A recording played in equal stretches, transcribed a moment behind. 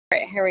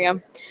here we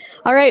go.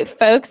 All right,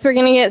 folks, we're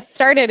going to get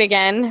started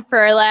again for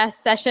our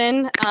last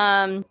session.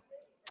 And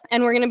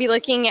we're going to be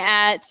looking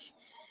at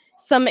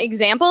some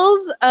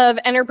examples of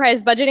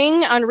enterprise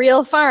budgeting on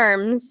real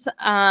farms.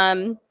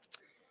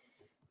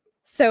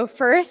 So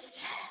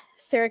first,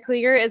 Sarah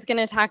Kleeger is going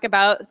to talk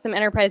about some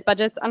enterprise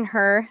budgets on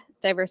her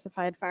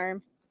diversified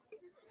farm.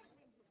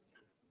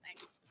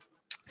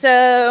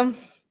 So,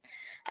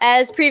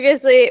 as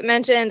previously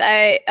mentioned,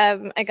 I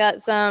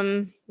got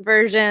some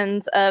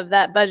versions of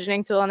that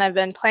budgeting tool, and I've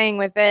been playing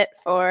with it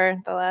for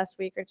the last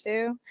week or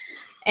two.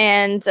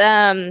 And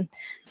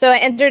so I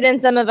entered in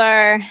some of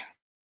our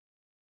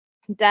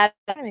data.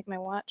 I make my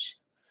watch.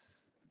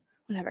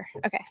 Whatever.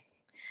 Okay.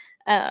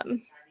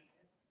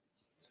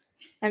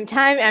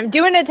 I'm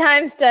doing a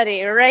time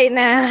study right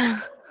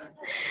now.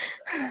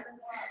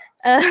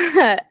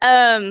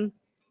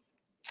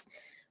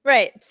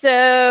 Right.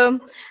 So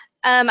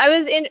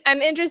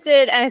I'm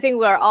interested, and I think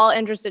we're all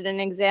interested in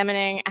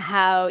examining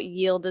how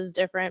yield is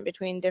different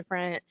between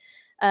different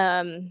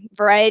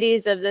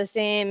varieties of the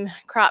same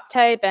crop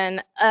type.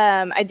 And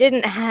I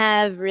didn't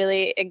have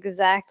really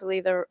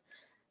exactly the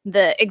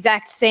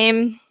exact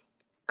same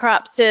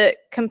crops to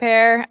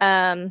compare,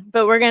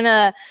 but we're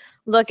gonna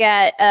look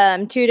at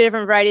two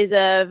different varieties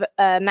of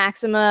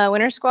Maxima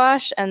winter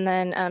squash, and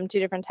then two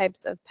different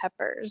types of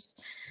peppers.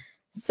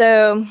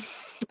 So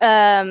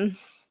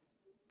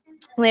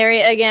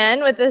Larry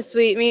again with the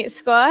sweet meat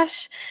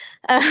squash.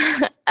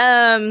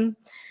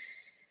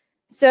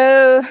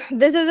 So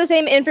this is the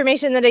same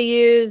information that I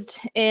used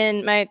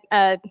in my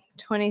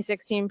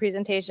 2016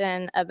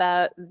 presentation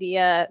about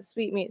the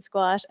sweet meat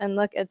squash. And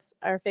look, it's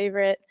our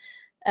favorite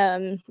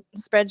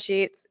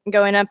spreadsheets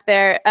going up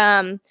there.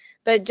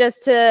 But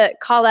just to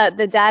call out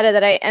the data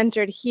that I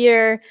entered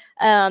here,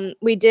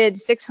 we did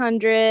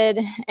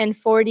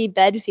 640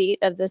 bed feet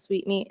of the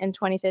sweet meat in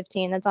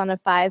 2015. That's on a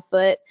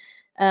 5-foot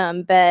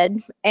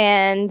bed,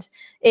 and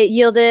it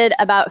yielded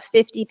about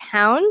 50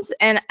 pounds.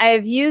 And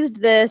I've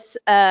used this,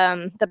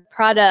 the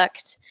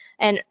product,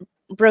 and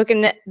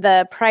broken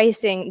the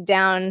pricing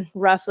down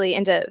roughly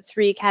into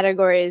 3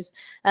 categories.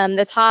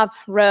 The top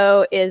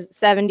row is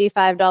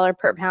 $75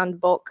 per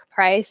pound bulk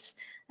price,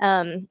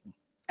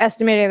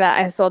 estimating that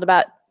I sold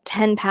about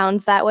 10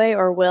 pounds that way,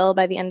 or will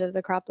by the end of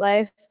the crop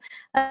life.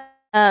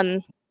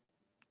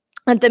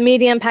 At the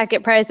medium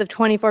packet price of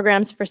 24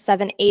 grams for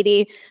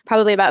 $7.80,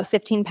 probably about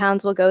 15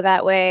 pounds will go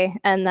that way,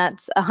 and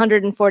that's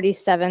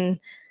 $147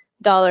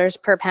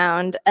 per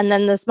pound. And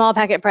then the small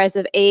packet price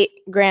of 8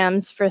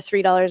 grams for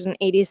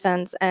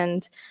 $3.80,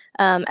 and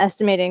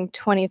estimating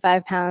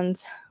 25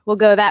 pounds will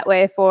go that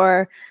way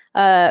for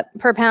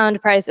per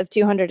pound price of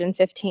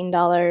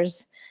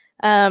 $215.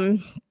 I'm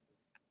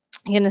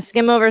going to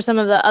skim over some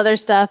of the other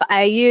stuff.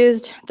 I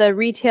used the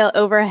retail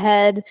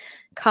overhead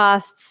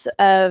costs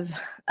of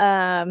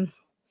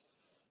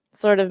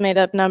sort of made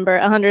up number,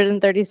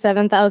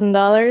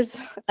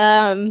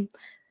 $137,000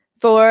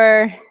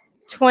 for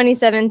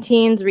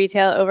 2017's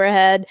retail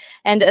overhead,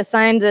 and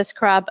assigned this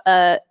crop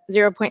a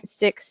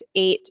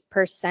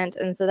 0.68%.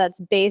 And so that's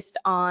based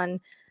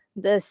on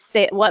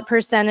what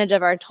percentage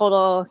of our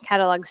total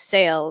catalog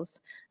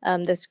sales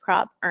this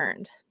crop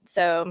earned.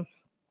 So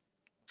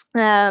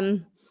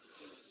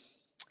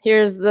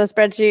here's the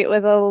spreadsheet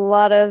with a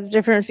lot of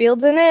different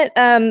fields in it.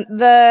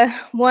 The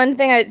one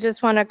thing I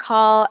just want to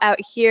call out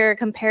here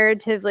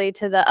comparatively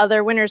to the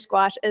other winter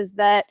squash is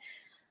that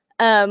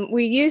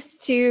we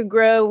used to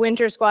grow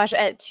winter squash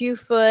at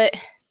 2-foot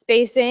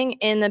spacing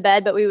in the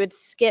bed, but we would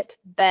skip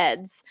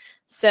beds.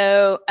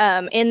 So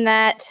in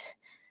that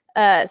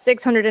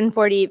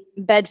 640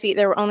 bed feet,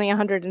 there were only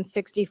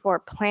 164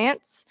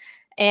 plants,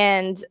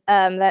 and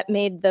that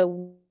made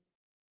the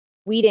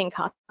weeding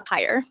cost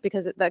higher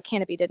because the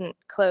canopy didn't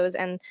close,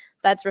 and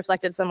that's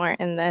reflected somewhere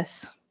in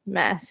this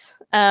mess.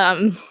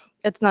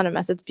 It's not a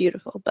mess, it's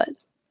beautiful, but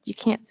you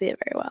can't see it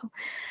very well.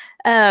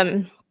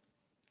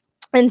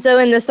 And so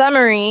in the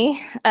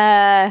summary,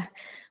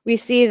 we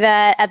see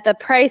that at the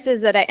prices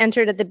that I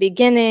entered at the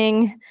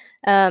beginning,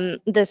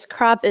 this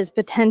crop is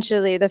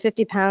potentially, the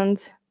 50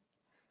 pounds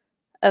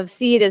of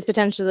seed is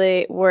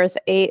potentially worth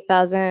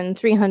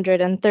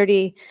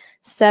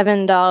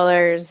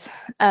 $8,337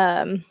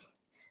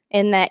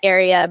 in that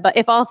area. But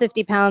if all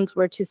 50 pounds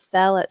were to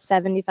sell at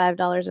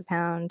 $75 a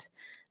pound,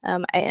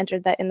 I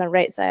entered that in the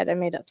right side, I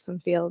made up some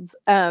fields,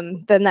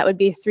 then that would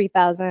be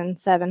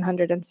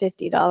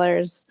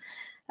 $3,750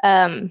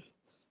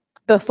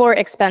 before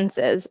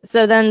expenses.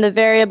 So then the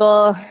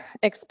variable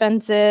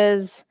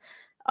expenses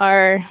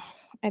are,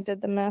 I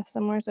did the math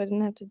somewhere so I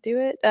didn't have to do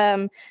it,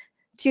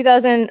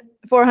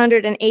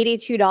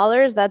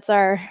 $2,482, that's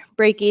our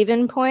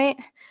break-even point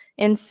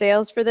in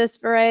sales for this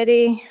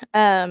variety.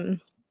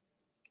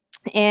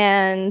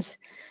 And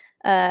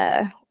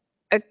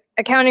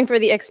accounting for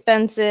the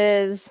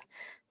expenses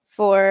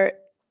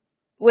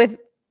if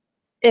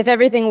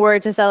everything were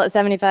to sell at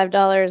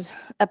 $75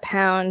 a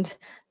pound,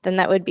 then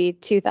that would be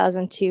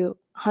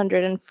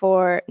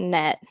 $2,204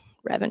 net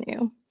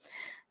revenue.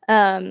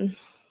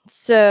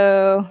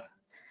 So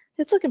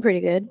it's looking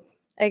pretty good,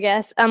 I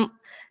guess.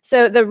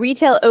 So the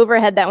retail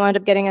overhead that wound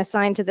up getting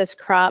assigned to this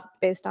crop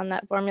based on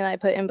that formula I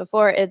put in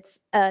before,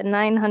 it's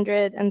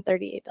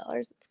 $938.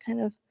 It's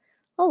kind of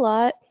a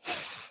lot.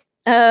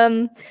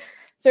 So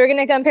we're going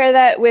to compare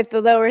that with the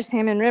lower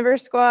Salmon River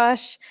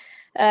squash.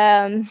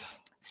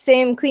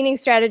 Same cleaning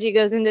strategy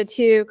goes into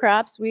 2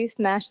 crops. We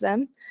smash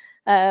them.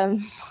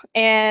 And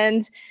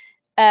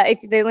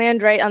if they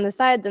land right on the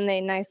side, then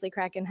they nicely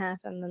crack in half,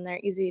 and then they're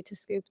easy to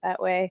scoop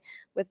that way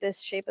with this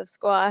shape of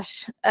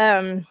squash.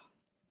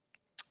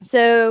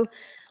 So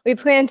we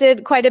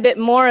planted quite a bit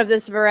more of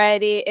this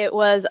variety. It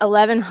was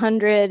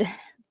 1,100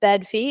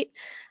 bed feet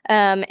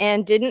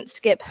and didn't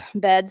skip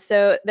beds.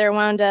 So there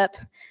wound up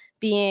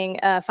being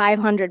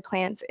 500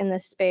 plants in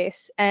this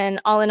space.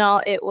 And all in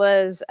all, it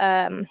was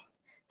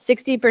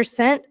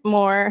 60%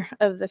 more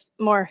of the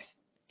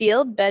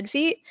field bed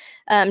feet,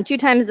 2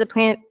 times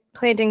the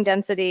planting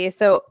density.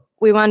 So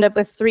we wound up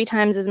with 3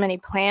 times as many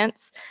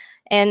plants,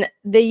 and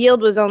the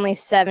yield was only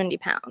 70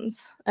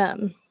 pounds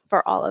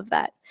for all of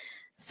that.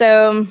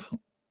 So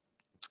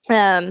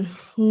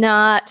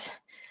not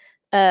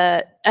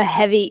a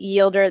heavy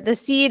yielder. The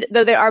seed,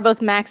 though they are both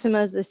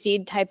Maximas, the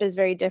seed type is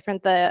very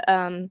different.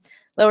 The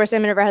lower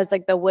Salmon River has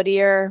like the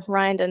woodier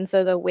rind, and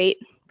so the weight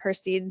per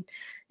seed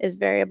is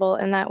variable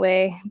in that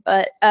way.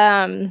 But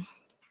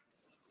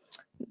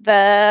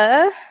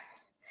the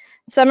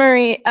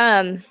summary,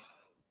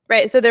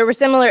 right, so there were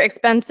similar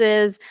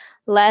expenses,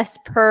 less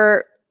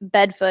per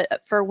bed foot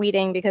for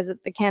weeding because of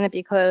the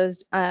canopy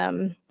closed.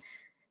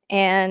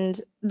 And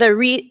the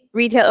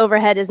retail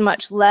overhead is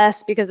much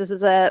less because this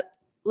is a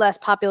less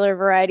popular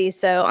variety.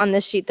 So on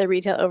this sheet, the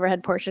retail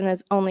overhead portion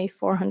is only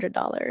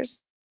 $400.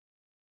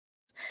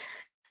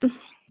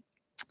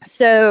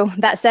 So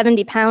that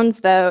 70 pounds,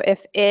 though,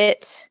 if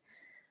it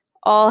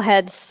all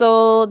had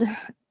sold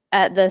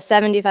at the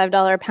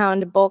 $75 a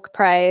pound bulk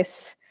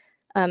price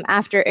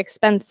after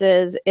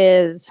expenses,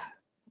 is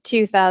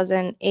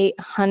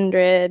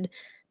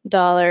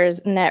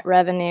 $2,800 net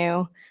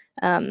revenue.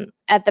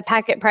 At the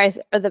packet price,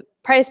 or the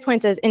price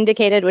points as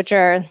indicated, which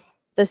are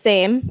the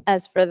same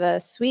as for the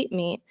sweet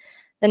meat,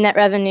 the net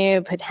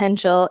revenue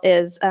potential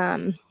is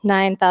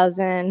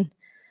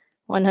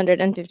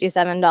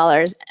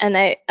 $9,157. And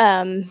I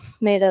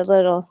made a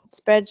little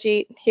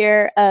spreadsheet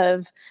here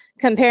of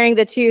comparing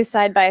the 2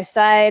 side by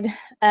side.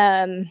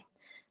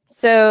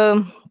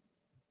 So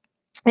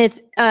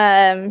it's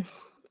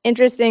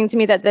interesting to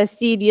me that the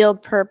seed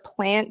yield per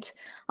plant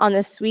on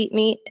the sweet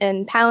meat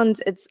in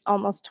pounds, it's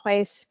almost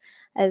twice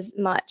as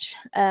much.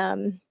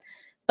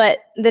 But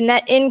the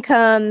net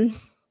income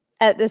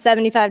at the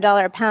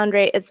 $75 a pound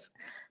rate is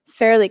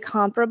fairly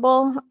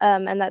comparable,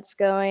 and that's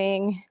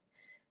going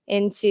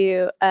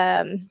into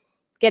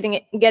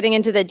getting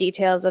into the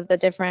details of the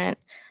different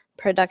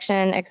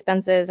production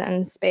expenses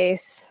and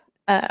space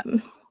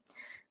and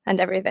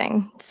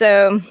everything.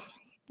 So,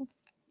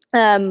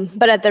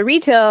 but at the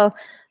retail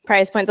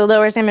price point, the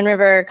lower Salmon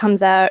River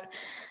comes out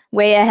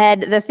way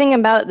ahead. The thing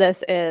about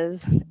this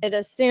is it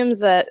assumes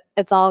that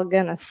it's all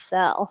gonna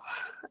sell,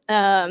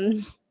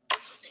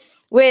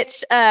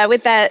 which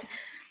with that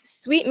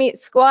sweet meat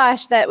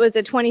squash, that was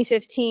a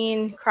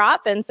 2015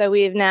 crop, and so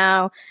we've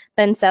now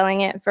been selling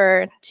it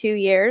for 2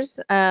 years.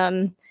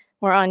 We're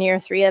on year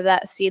 3 of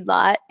that seed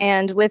lot,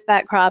 and with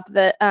that crop,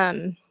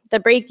 the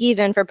break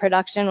even for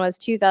production was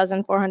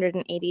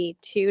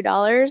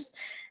 $2,482,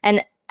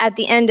 and at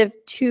the end of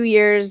 2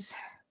 years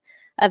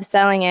of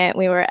selling it,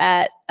 we were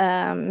at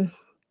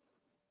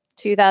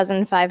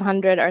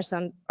 2,500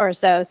 or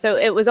so. So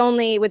it was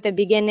only with the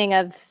beginning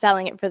of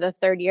selling it for the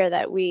 3rd year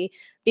that we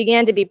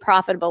began to be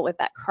profitable with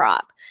that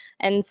crop.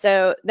 And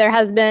so there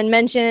has been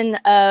mention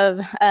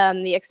of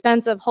the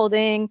expense of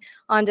holding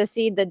onto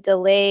seed, the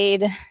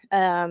delayed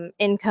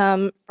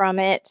income from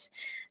it.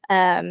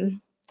 I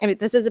mean,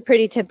 this is a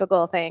pretty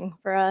typical thing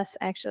for us,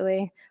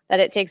 actually, that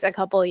it takes a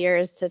couple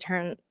years to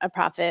turn a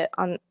profit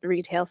on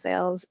retail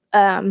sales.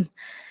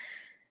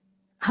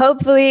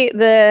 Hopefully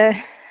the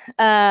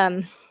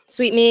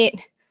sweet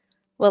meat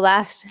will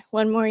last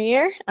 1 more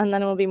year, and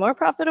then it will be more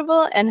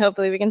profitable, and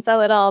hopefully we can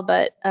sell it all.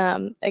 But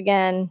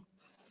again,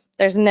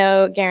 there's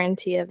no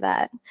guarantee of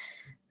that.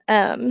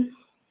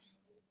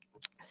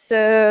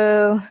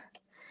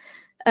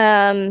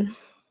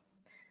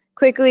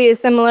 Quickly,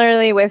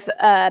 similarly with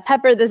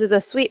pepper, this is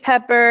a sweet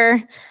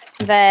pepper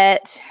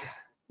that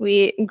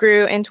we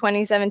grew in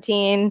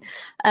 2017,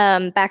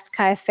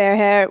 Baxkai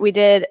Fairhair. We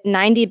did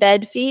 90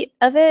 bed feet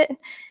of it,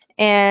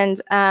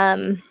 and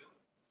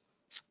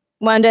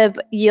wound up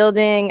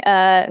yielding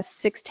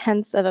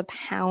 0.6 of a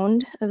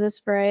pound of this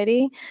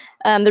variety.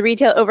 The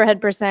retail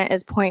overhead percent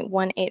is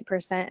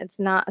 0.18%. It's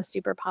not a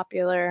super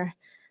popular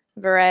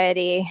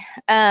variety.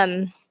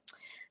 The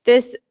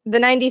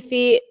 90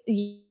 feet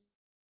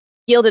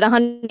yielded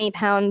 180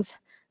 pounds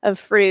of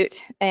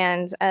fruit,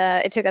 and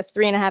it took us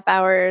 3.5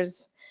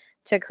 hours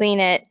to clean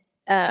it,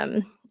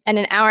 and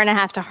 1.5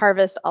 hours to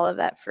harvest all of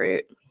that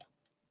fruit.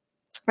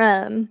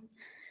 And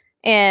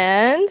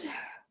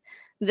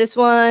this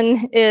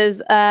one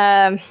is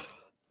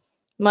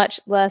much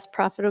less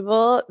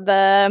profitable.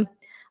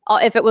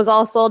 if it was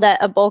all sold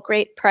at a bulk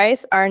rate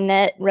price, our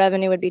net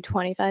revenue would be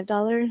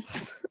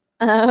 $25.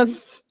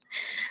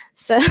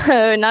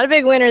 So not a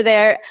big winner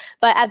there,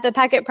 but at the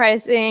packet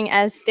pricing,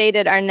 as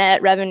stated, our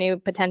net revenue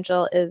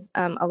potential is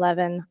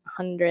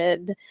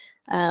 $1,100,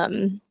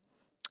 and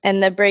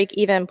the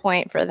break-even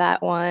point for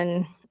that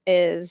one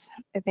is,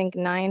 I think,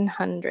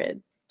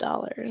 $900.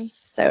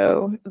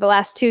 So the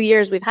last 2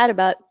 years, we've had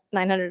about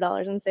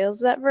 $900 in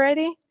sales of that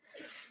variety.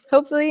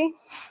 Hopefully,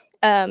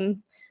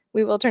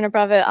 we will turn a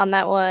profit on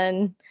that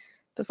one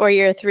before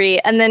year 3.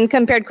 And then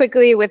compared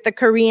quickly with the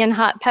Korean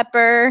hot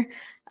pepper,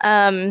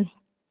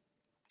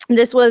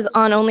 this was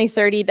on only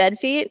 30 bed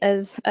feet,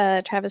 as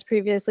Travis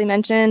previously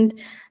mentioned.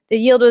 The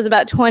yield was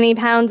about 20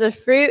 pounds of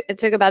fruit. It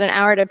took about an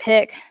hour to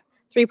pick,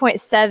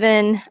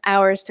 3.7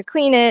 hours to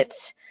clean it.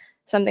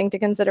 Something to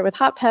consider with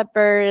hot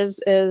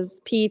peppers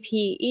is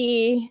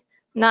PPE,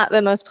 not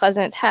the most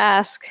pleasant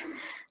task.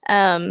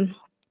 But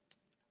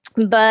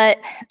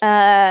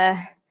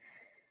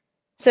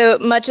so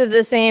much of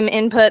the same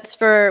inputs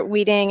for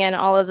weeding and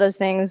all of those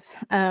things.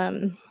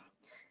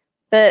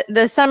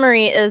 The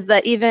summary is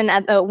that even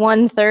at the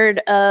 1/3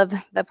 of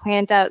the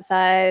plant out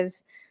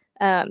size,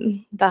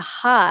 the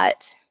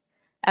hot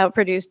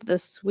outproduced the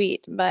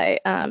sweet by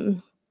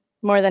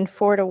more than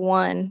 4 to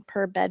 1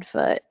 per bed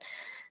foot.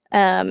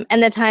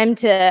 And the time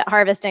to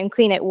harvest and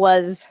clean it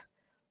was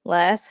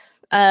less.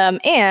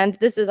 And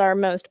this is our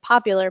most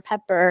popular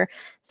pepper,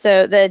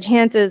 so the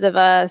chances of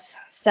us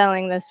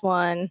selling this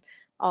one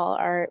all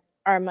are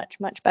much,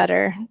 much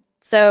better.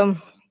 So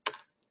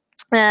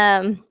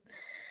so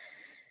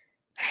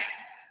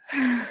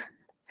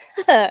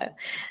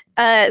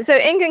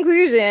in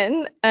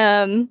conclusion,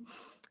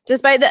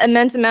 despite the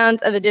immense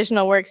amounts of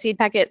additional work, seed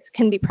packets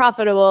can be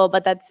profitable,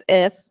 but that's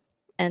if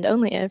and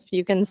only if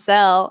you can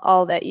sell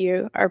all that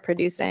you are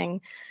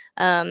producing,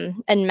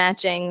 and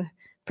matching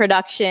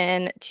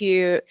production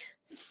to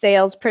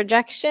sales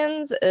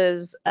projections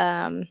is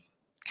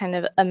kind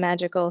of a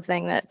magical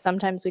thing that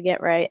sometimes we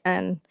get right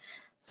and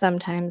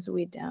sometimes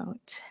we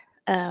don't.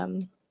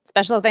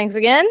 Special thanks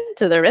again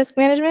to the Risk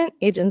Management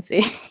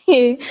Agency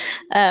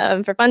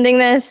for funding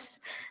this.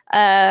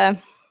 And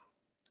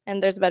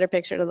there's a better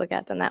picture to look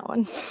at than that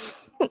one.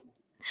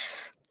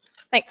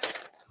 Thanks.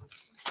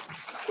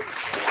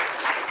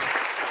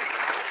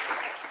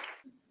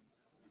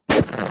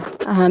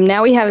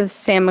 Now we have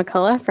Sam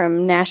McCullough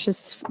from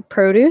Nash's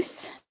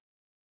Produce,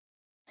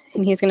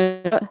 and he's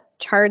going to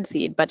chard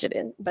seed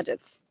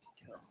budgets.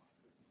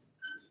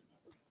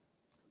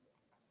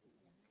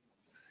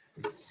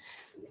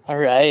 All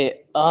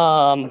right.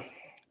 I'm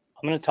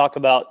going to talk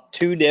about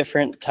 2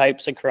 different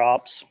types of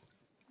crops,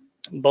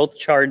 both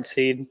chard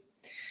seed,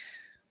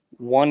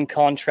 one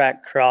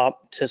contract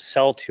crop to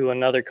sell to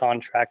another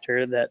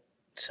contractor that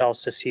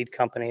sells to seed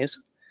companies,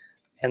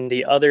 and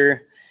the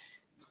other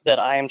that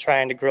I am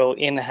trying to grow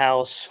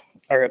in-house.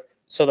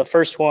 So the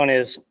first one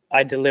is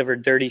I deliver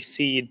dirty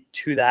seed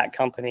to that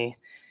company.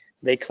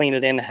 They clean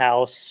it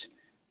in-house,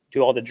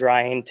 do all the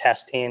drying,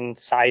 testing,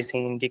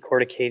 sizing,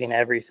 decorticating,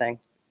 everything.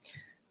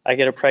 I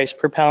get a price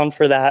per pound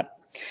for that.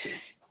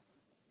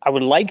 I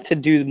would like to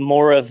do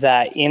more of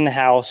that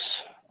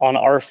in-house on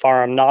our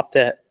farm, not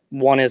that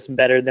one is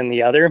better than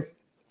the other,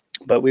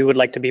 but we would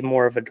like to be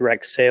more of a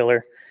direct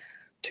seller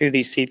to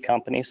these seed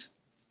companies.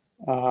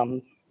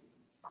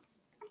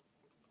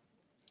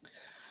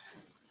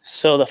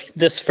 So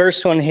this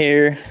first one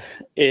here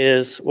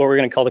is what we're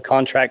going to call the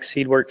contract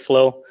seed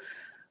workflow.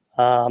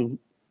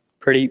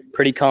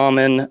 Pretty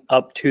common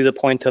up to the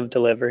point of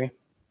delivery.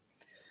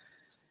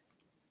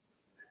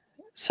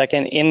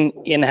 Second,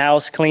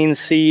 in-house clean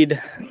seed,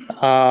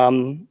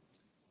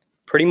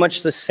 pretty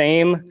much the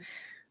same.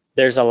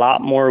 There's a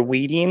lot more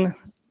weeding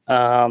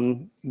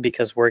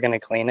because we're going to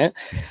clean it.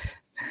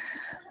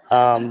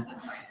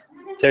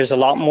 There's a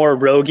lot more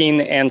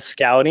roguing and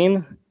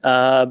scouting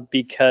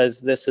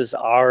because this is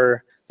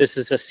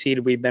a seed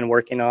we've been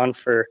working on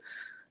for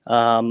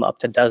up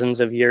to dozens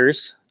of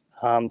years.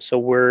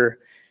 So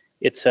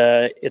it's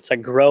a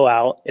grow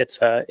out.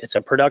 It's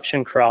a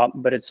production crop,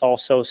 but it's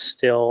also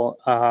still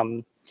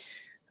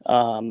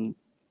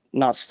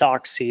not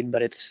stock seed,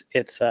 but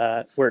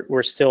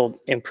we're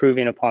still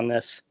improving upon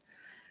this.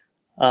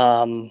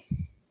 And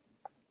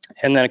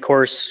then of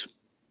course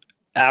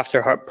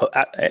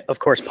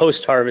post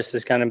harvest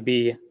is going to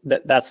be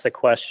that's the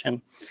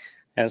question.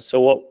 And so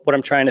what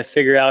I'm trying to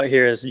figure out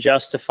here is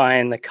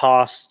justifying the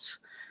costs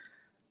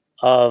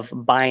of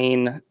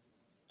buying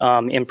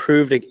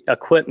improved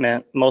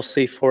equipment,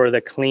 mostly for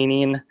the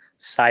cleaning,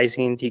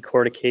 sizing,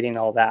 decorticating,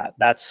 all that.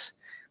 That's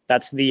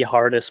the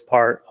hardest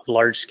part of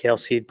large scale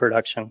seed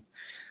production.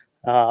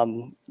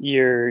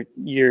 Your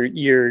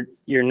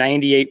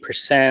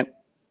 98%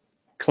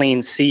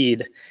 clean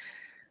seed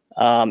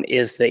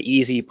is the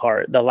easy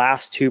part. The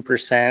last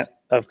 2%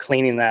 of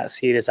cleaning that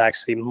seed is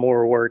actually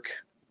more work,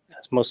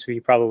 as most of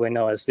you probably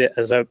know, as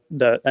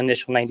the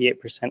initial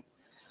 98%.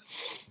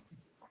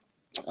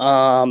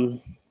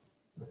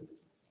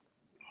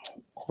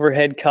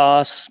 Overhead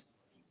costs.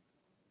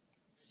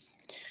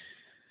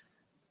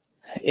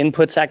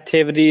 Inputs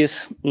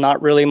activities,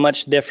 not really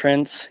much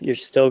difference. You're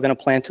still going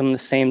to plant them the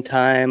same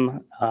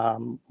time,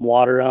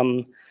 water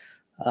them.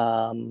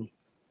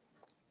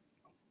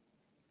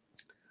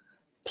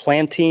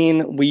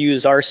 Planting, we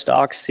use our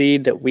stock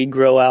seed that we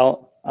grow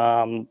out.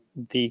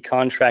 The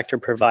contractor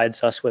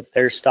provides us with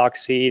their stock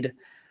seed.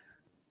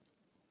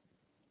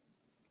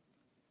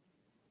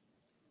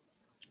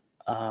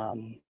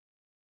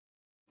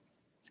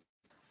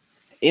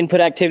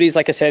 Input activities,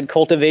 like I said,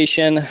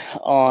 cultivation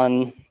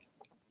on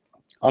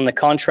the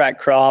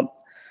contract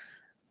crop.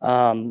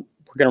 We're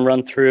going to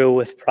run through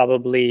with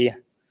probably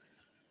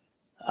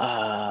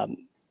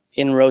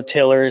in-row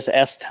tillers,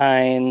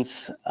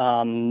 S-tines,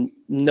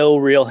 no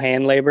real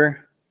hand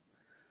labor.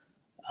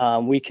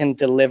 We can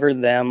deliver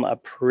them a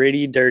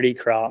pretty dirty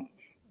crop.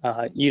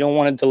 You don't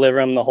want to deliver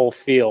them the whole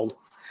field.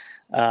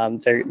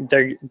 They're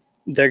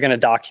going to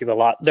dock you a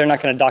lot. They're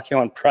not going to dock you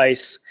on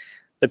price.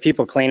 The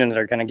people cleaning it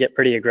are going to get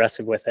pretty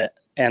aggressive with it,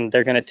 and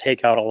they're going to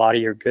take out a lot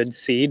of your good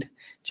seed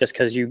just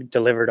because you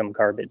delivered them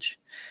garbage.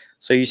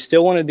 So you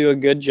still want to do a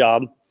good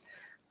job,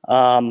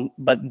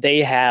 but they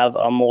have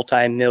a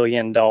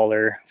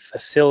multi-million-dollar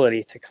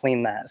facility to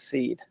clean that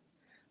seed.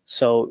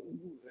 So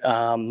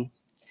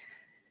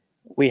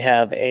we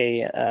have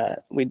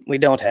we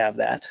don't have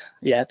that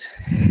yet.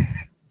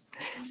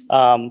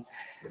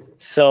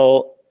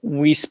 So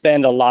we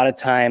spend a lot of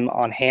time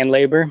on hand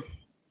labor.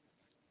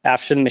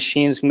 After the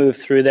machines move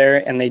through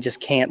there and they just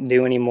can't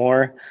do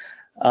anymore,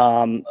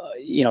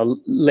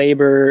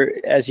 labor,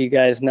 as you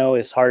guys know,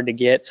 is hard to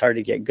get. It's hard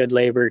to get good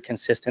labor,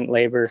 consistent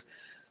labor.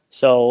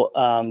 So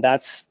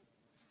that's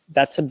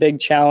a big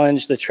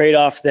challenge. The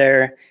trade-off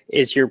there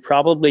is you're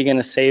probably going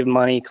to save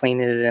money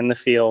cleaning it in the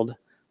field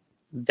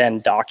than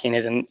docking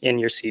it in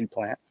your seed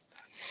plant.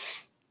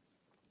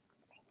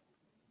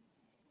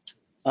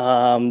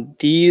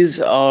 These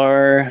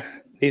are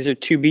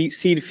 2 beet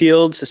seed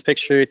fields. This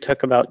picture I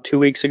took about 2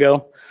 weeks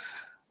ago.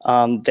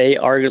 They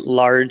are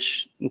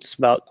large. It's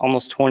about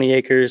almost 20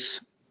 acres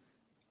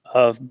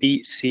of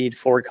beet seed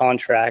for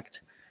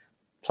contract,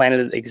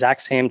 planted at the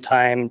exact same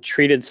time,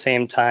 treated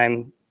same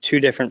time, 2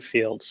 different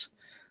fields.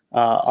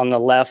 On the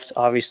left,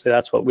 obviously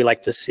that's what we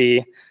like to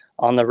see.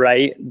 On the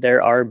right,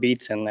 there are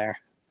beets in there.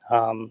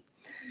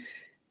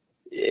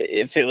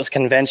 If it was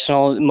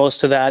conventional,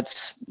 most of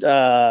that's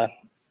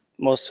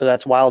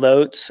wild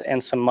oats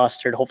and some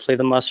mustard. Hopefully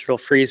the mustard will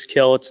freeze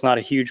kill. It's not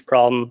a huge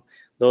problem.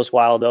 Those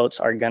wild oats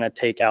are going to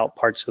take out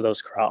parts of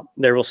those crop.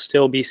 There will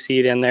still be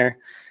seed in there.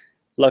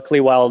 Luckily,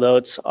 wild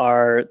oats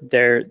are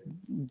there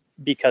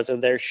because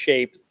of their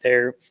shape.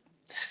 They're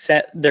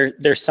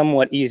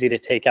somewhat easy to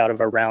take out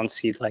of a round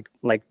seed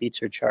like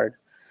beets or chard.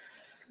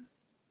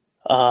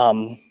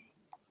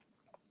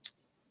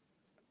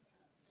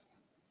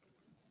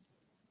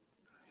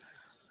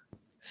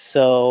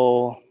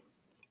 So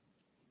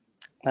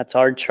that's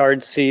our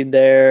chard seed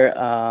there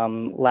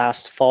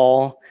last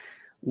fall.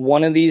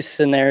 One of these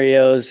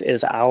scenarios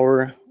is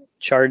our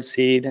chard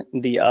seed.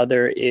 The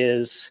other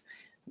is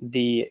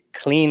the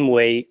clean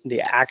weight, the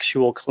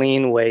actual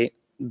clean weight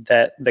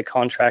that the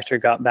contractor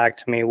got back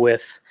to me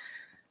with,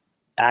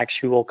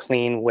 actual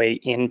clean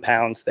weight in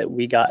pounds that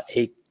we got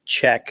a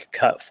check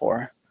cut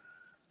for.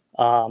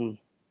 Our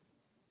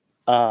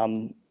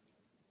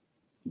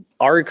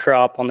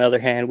crop, on the other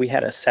hand, we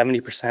had a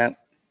 70%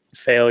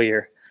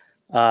 failure.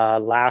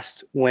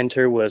 Last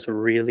winter was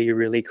really,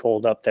 really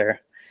cold up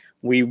there.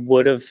 We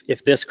would have,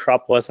 if this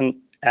crop wasn't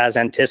as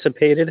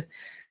anticipated,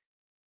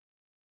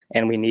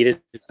 and we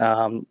needed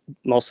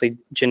mostly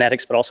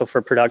genetics, but also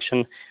for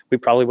production, we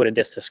probably would have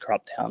dissed this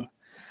crop down.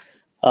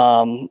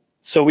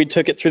 So we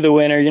took it through the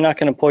winter. You're not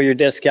going to pull your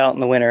disc out in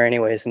the winter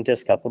anyways and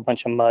disc up a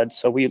bunch of mud.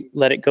 So we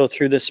let it go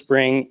through the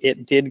spring.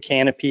 It did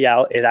canopy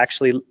out. It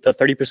actually, the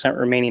 30%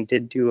 remaining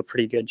did do a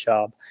pretty good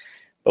job.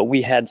 But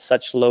we had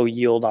such low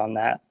yield on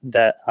that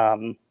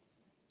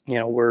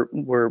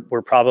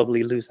we're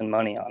probably losing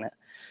money on it.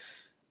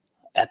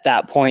 At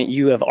that point,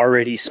 you have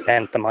already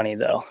spent the money,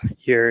 though.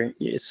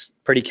 It's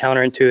pretty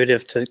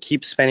counterintuitive to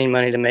keep spending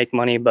money to make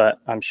money, but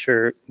I'm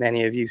sure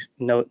many of you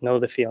know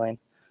the feeling.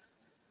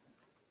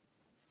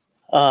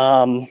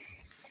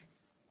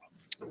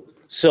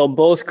 So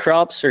both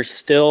crops are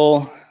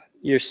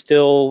you're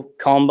still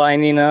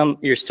combining them,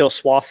 you're still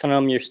swathing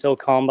them, you're still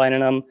combining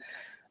them.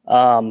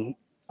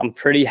 I'm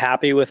pretty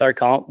happy with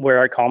where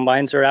our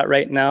combines are at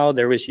right now.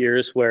 There was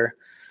years where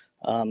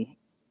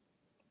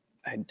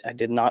I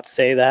did not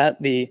say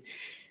that. We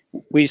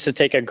used to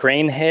take a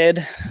grain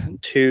head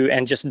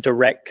and just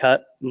direct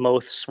cut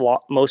most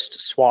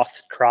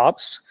swathed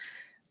crops.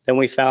 Then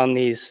we found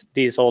these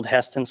old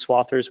Heston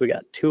swathers. We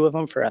got 2 of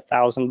them for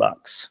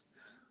 $1,000.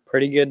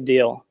 Pretty good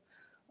deal.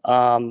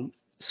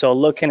 So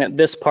looking at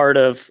this part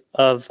of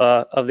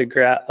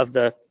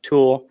the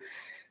tool,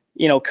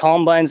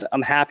 combines,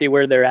 I'm happy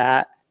where they're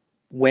at.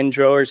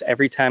 Windrowers,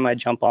 every time I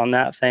jump on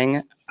that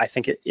thing, I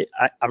think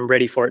I'm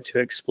ready for it to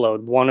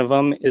explode. One of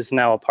them is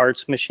now a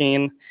parts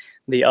machine.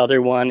 The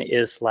other one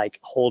is like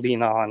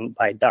holding on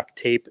by duct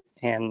tape.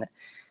 And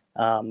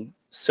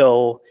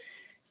so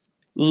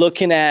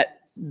looking at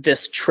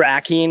this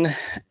tracking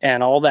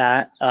and all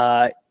that,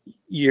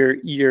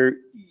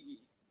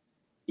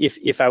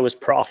 if I was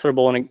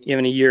profitable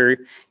in a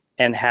year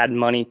and had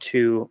money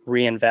to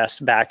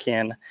reinvest back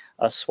in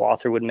a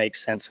swather would make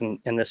sense,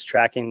 and this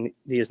tracking,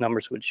 these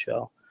numbers would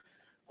show,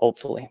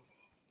 hopefully.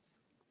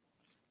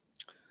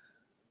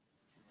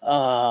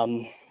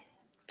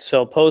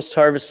 So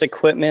post-harvest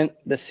equipment,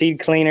 the seed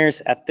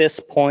cleaners, at this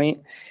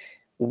point,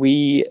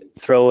 we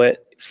throw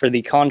it for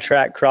the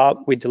contract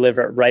crop. We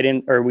deliver it right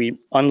in, or we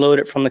unload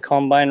it from the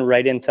combine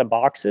right into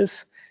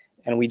boxes,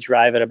 and we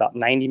drive it about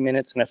 90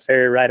 minutes in a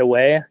ferry right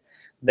away.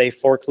 They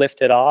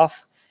forklift it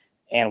off,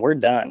 and we're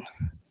done.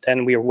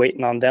 Then we are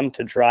waiting on them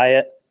to dry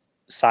it,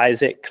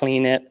 size it,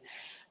 clean it,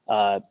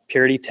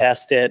 purity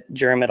test it,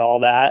 germ it, all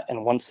that.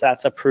 And once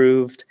that's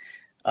approved,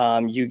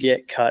 you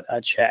get cut a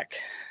check.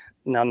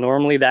 Now,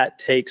 normally that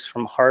takes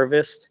from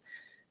harvest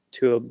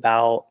to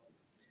about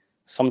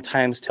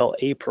sometimes till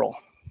April.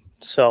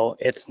 So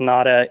it's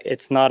not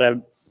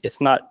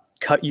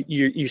cut.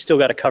 You still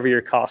got to cover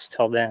your costs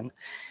till then.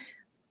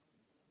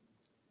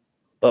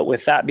 But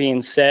with that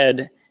being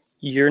said,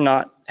 you're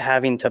not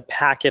having to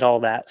packet all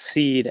that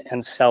seed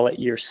and sell it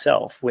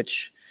yourself,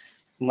 which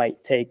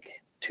might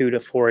take 2 to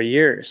 4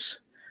 years.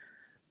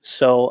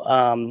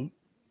 So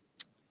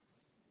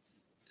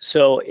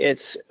so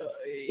it's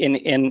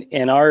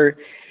in our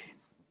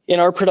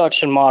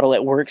production model,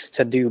 it works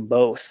to do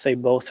both. They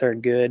both are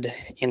good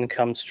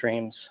income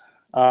streams.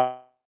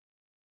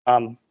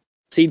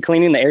 Seed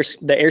cleaning,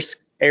 the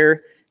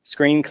air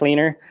screen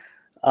cleaner,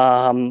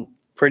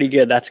 pretty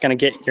good. That's going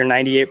to get your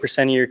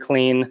 98% of your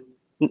clean,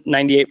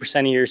 98%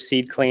 of your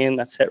seed clean.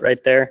 That's it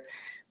right there.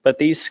 But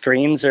these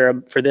screens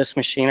are, for this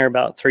machine, are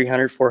about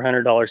 $300,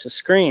 $400 a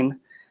screen,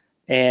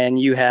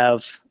 and you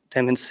have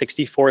them in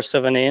 64ths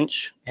of an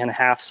inch and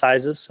half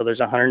sizes. So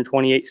there's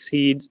 128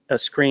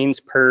 screens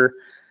per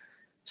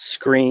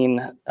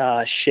screen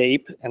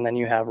shape, and then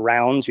you have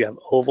rounds, you have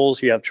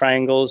ovals, you have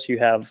triangles, you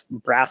have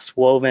brass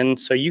woven.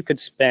 So you could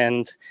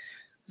spend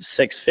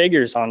 6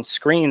 figures on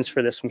screens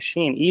for this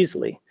machine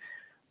easily.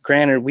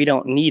 Granted, we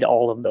don't need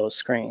all of those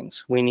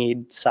screens. We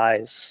need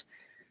size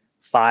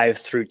 5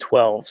 through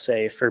 12,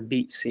 say, for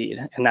beet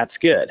seed, and that's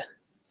good.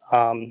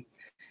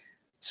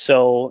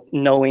 So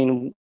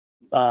knowing,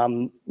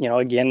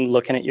 again,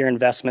 looking at your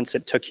investments,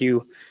 it took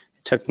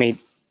me,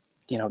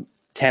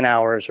 10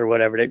 hours or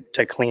whatever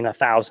to clean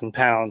 1,000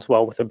 pounds.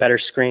 Well, with a better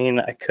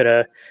screen, I could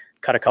have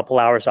cut a couple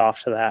hours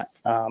off to that.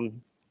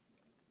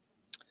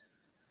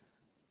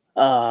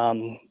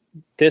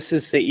 This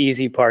is the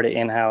easy part of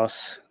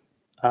in-house.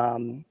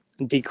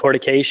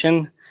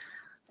 Decortication,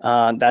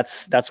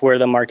 that's where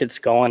the market's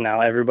going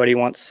now. Everybody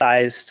wants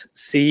sized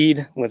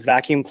seed with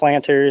vacuum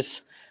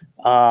planters.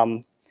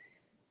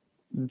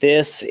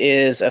 This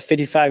is a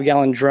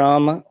 55-gallon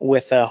drum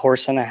with a 1.5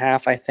 horse,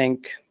 I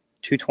think,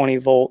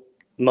 220-volt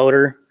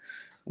motor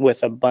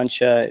with a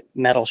bunch of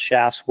metal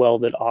shafts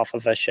welded off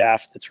of a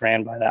shaft that's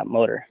ran by that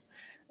motor.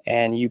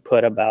 And you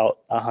put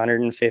about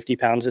 150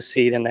 pounds of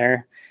seed in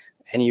there,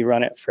 and you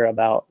run it for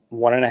about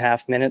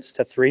 1.5 minutes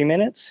to 3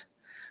 minutes,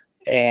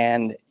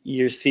 and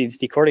your seed's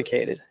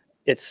decorticated.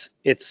 It's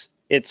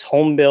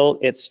home built,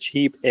 it's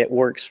cheap, it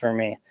works for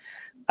me.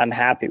 I'm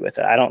happy with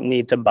it. I don't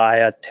need to buy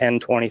a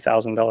 $10,000,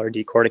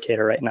 $20,000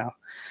 decorticator right now.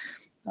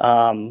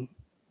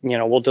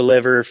 We'll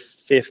deliver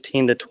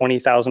 15 to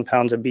 20,000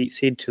 pounds of beet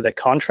seed to the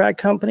contract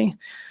company.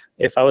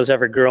 If I was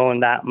ever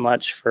growing that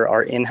much for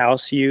our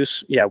in-house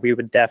use, yeah, we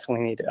would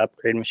definitely need to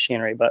upgrade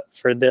machinery. But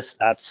for this,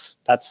 that's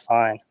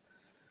fine.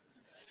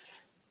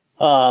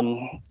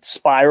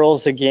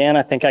 Spirals, again,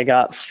 I think I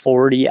got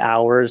 40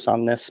 hours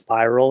on this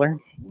spiraler.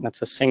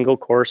 That's a single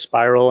core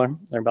spiraler.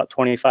 They're about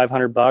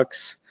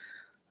 $2,500.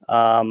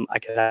 I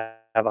could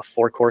have a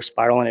 4-core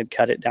spiral and it'd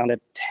cut it down to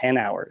 10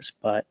 hours,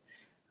 but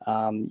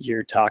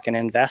you're talking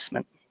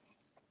investment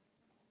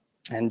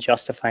and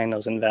justifying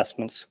those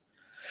investments.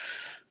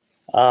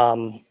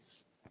 A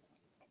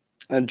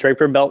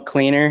Draper belt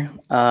cleaner.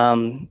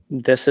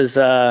 This is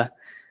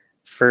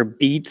for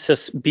beets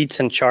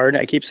and chard.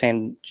 I keep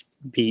saying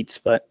beets,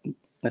 but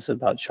this is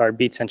about chard.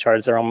 Beets and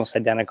chards are almost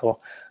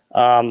identical.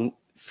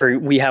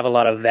 We have a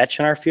lot of vetch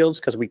in our fields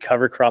because we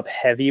cover crop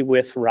heavy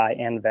with rye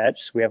and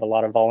vetch. So we have a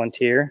lot of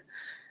volunteer.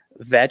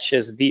 Vetch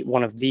is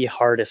one of the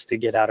hardest to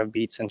get out of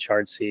beets and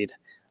chard seed.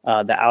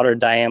 The outer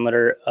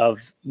diameter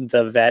of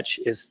the vetch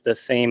is the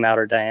same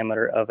outer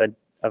diameter of a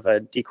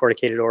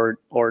decorticated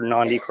or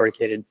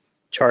non-decorticated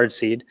chard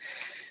seed.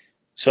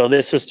 So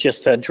this is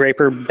just a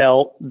Draper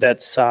belt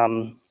that's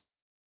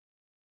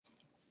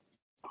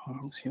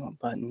let's see what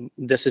button.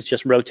 This is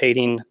just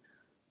rotating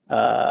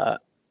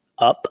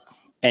up,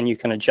 and you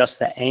can adjust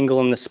the angle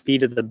and the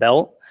speed of the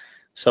belt.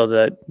 So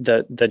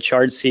the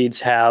chard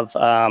seeds have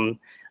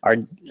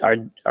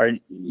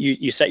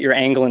you set your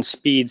angle and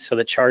speed, so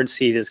the chard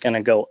seed is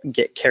going to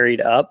get carried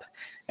up,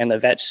 and the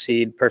vetch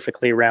seed,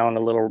 perfectly round,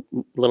 a little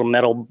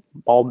metal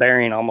ball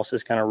bearing almost,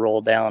 is going to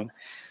roll down.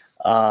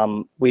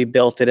 We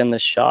built it in the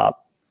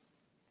shop.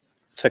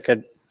 Took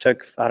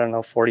I don't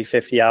know, 40,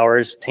 50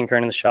 hours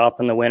tinkering in the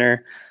shop in the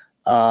winter.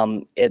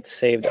 it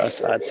saved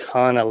us a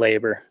ton of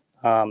labor.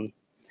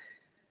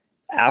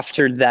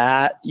 After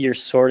that, you're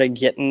sort of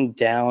getting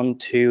down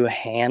to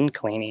hand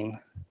cleaning,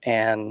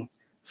 and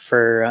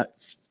for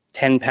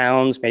 10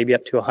 pounds, maybe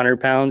up to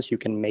 100 pounds, you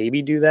can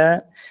maybe do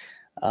that.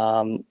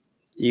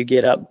 You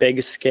get up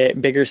bigger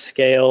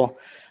scale,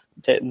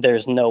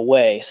 there's no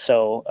way.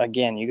 So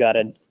again, you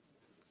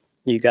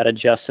gotta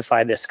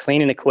justify this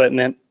cleaning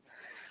equipment.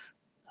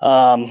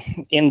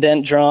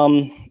 Indent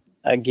drum,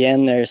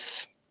 again, they're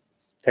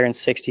in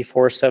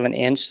 64/7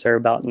 inch. They're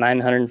about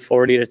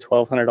 $940 to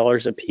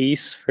 $1,200 a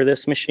piece for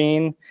this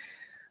machine.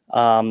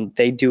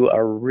 They do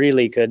a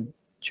really good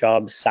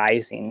job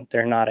sizing.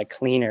 They're not a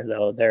cleaner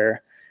though.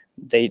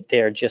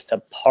 They're just a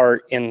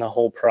part in the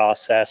whole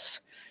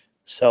process.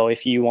 So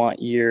if you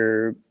want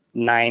your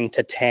 9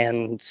 to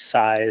 10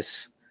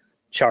 size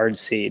chard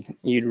seed,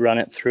 you'd run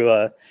it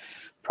through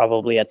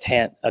probably a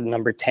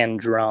number 10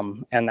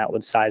 drum, and that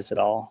would size it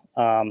all.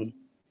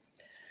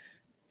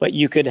 But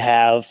you could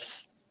have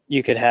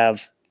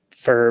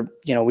for,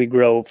 we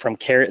grow from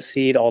carrot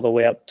seed all the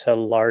way up to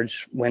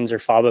large Windsor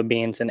faba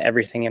beans and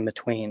everything in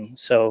between.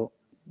 So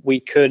we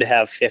could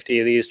have 50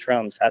 of these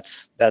drums.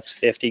 That's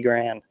 50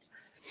 grand.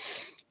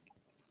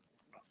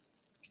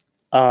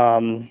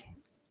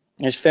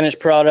 There's finished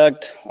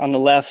product on the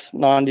left,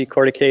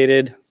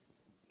 non-decorticated,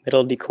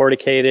 middle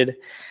decorticated.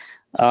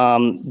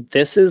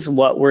 This is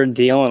what we're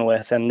dealing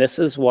with, and this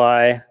is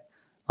why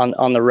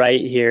on the right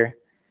here,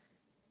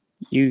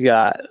 you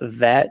got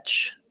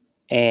vetch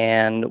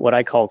and what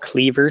I call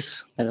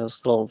cleavers,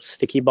 those little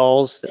sticky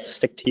balls that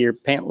stick to your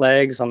pant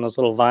legs on those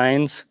little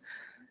vines.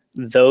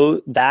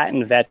 Though that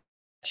and vetch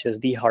is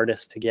the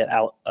hardest to get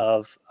out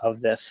of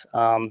this.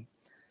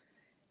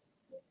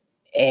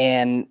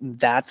 And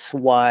that's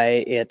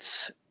why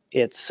it's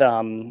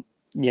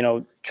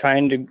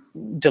trying to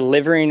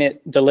delivering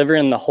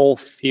the whole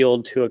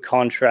field to a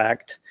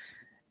contract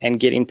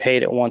and getting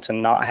paid at once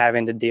and not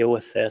having to deal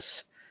with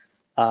this.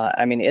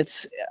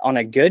 It's on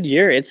a good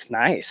year, it's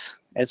nice.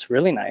 It's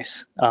really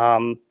nice.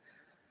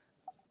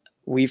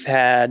 We've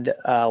had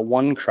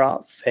one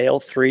crop fail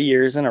 3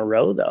 years in a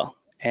row though,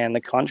 and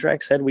the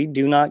contract said we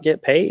do not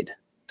get paid.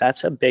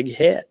 That's a big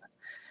hit.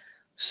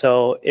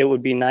 So it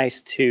would be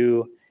nice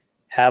to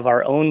have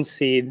our own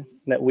seed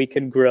that we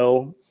could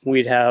grow.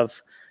 We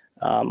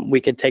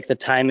could take the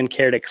time and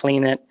care to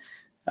clean it,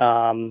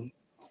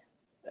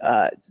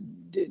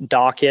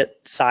 dock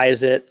it,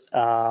 size it,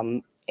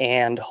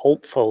 and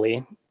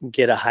hopefully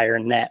get a higher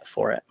net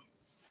for it.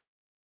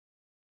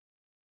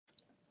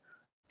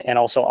 And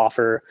also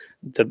offer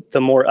the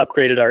more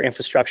upgraded our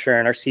infrastructure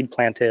and our seed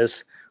plant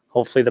is,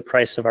 hopefully the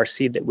price of our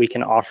seed that we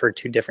can offer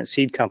to different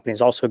seed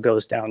companies also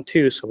goes down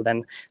too. So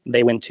then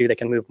they win too, they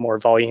can move more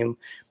volume,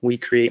 we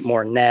create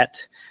more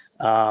net.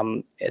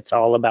 It's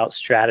all about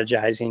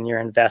strategizing your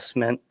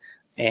investment.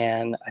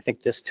 And I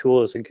think this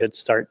tool is a good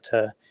start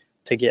to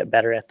get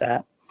better at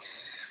that.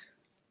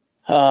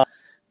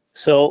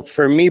 So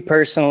for me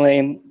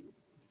personally,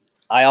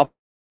 I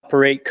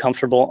operate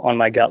comfortable on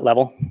my gut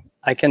level.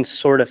 I can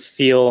sort of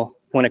feel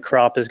when a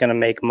crop is going to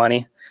make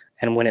money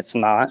and when it's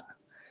not.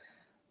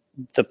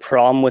 The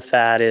problem with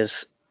that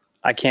is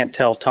I can't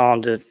tell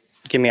Tom to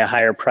give me a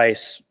higher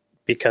price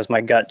because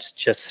my gut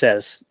just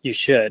says you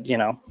should,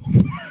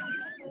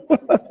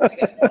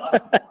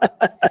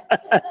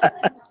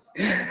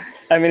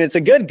 it's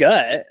a good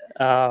gut.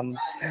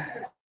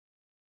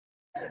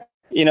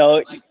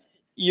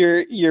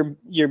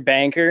 Your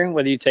banker,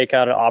 whether you take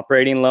out an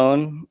operating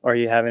loan or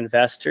you have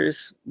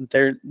investors,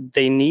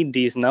 they need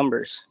these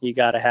numbers. You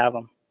got to have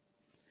them.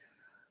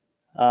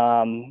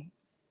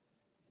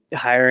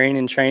 Hiring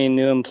and training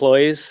new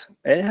employees,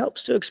 it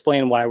helps to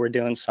explain why we're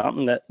doing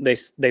something that they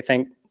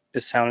think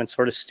is sounding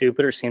sort of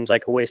stupid or seems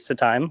like a waste of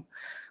time.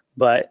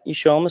 But you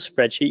show them a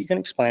spreadsheet, you can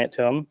explain it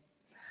to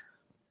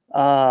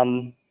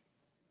them.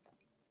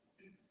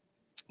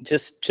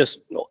 Just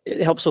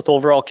it helps with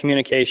overall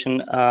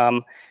communication.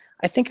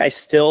 I think I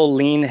still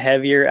lean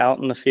heavier out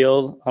in the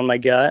field on my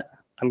gut.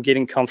 I'm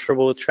getting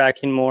comfortable with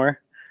tracking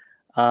more.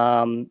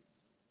 I'm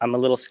a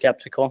little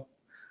skeptical.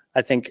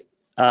 I think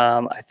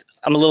I'm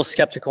a little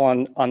skeptical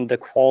on the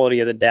quality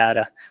of the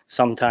data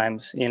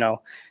sometimes.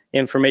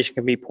 Information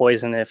can be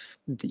poison if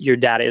your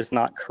data is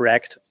not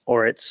correct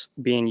or it's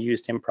being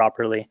used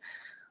improperly.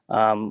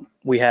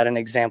 We had an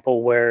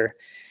example where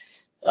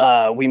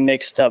we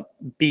mixed up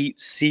beet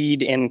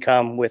seed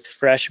income with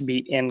fresh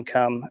beet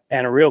income,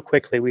 and real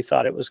quickly we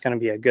thought it was going to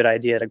be a good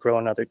idea to grow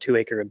another 2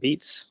 acre of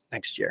beets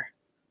next year.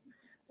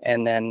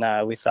 And then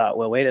we thought,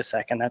 well, wait a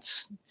second, that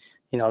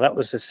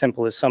was as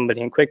simple as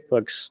somebody in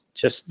QuickBooks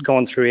just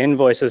going through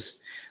invoices,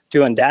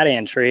 doing data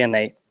entry, and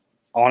they,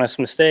 honest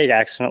mistake,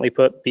 accidentally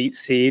put beet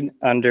seed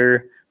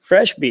under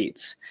fresh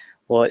beets.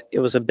 Well, it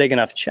was a big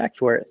enough check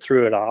where it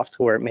threw it off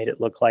to where it made it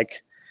look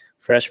like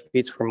fresh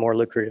beets were more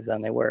lucrative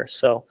than they were.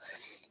 So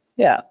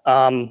yeah,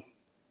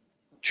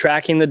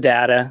 tracking the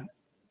data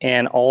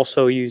and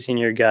also using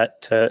your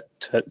gut to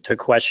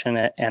question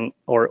it and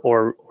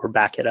or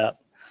back it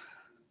up.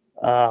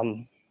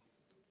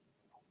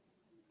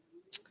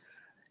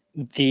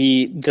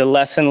 The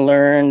lesson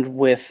learned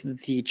with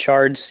the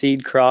charred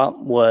seed crop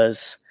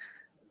was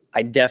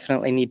I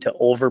definitely need to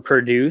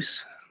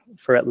overproduce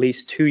for at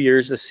least 2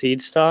 years of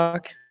seed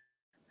stock.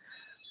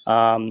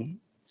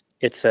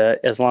 It's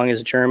as long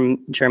as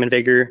germ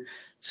vigor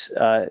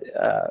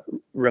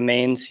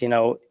remains,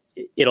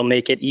 it'll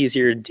make it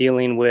easier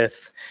dealing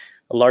with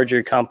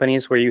larger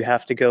companies where you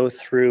have to go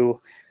through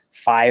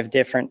 5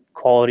 different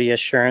quality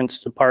assurance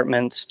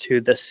departments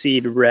to the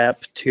seed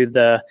rep to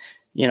the,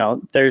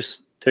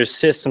 there's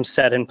systems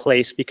set in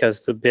place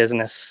because the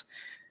business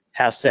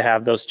has to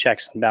have those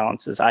checks and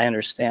balances. I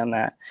understand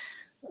that.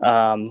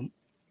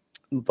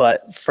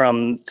 But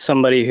from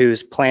somebody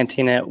who's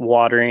planting it,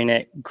 watering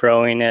it,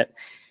 growing it,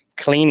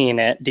 cleaning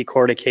it,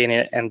 decorticating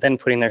it, and then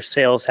putting their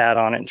sales hat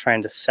on it and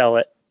trying to sell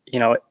it,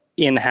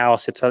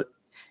 in-house,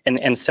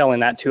 and selling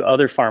that to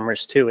other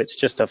farmers too. It's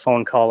just a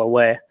phone call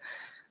away.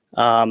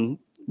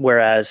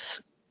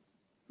 Whereas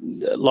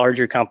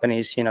larger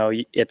companies,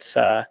 it's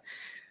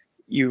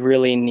you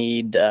really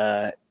need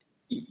that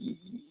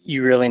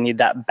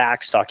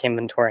backstock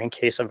inventory in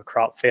case of a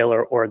crop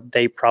failure, or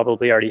they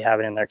probably already have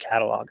it in their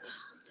catalog.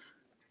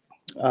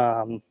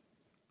 Yeah,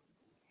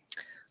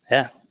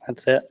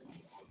 that's it.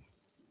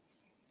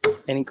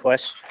 Any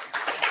questions?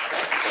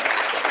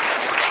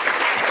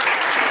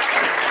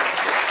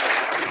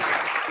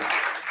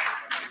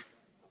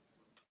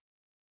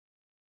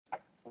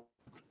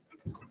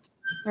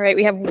 All right,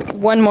 we have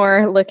one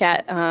more look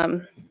at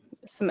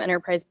some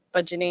enterprise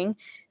budgeting,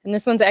 and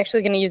this one's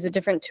actually going to use a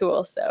different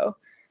tool, so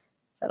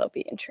that'll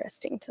be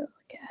interesting to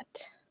look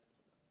at.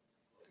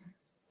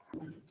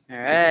 All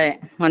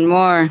right, one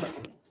more.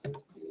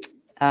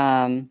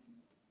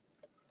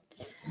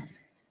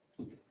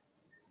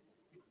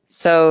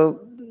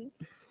 So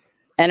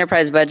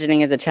enterprise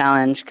budgeting is a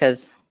challenge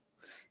because,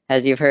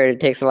 as you've heard, it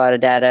takes a lot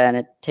of data and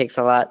it takes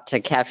a lot to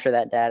capture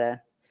that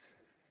data.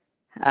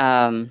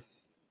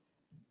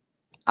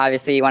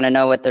 Obviously, you want to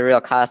know what the real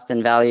cost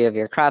and value of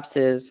your crops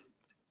is,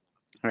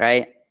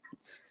 right?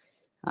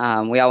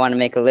 We all want to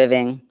make a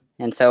living,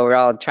 and so we're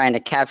all trying to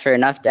capture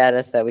enough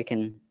data so that we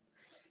can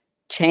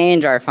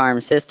change our farm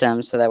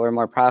system so that we're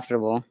more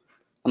profitable,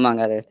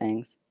 among other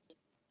things.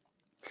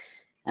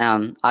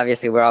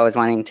 Obviously, we're always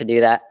wanting to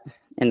do that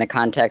in the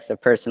context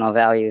of personal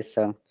values,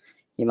 so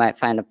you might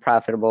find a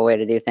profitable way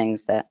to do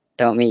things that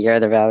don't meet your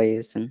other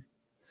values, and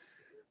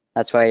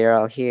that's why you're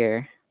all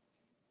here.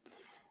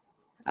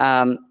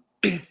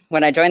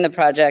 When I joined the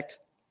project,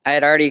 I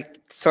had already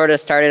sort of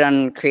started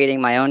on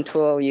creating my own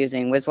tool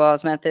using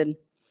Wiswall's method.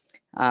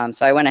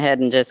 So I went ahead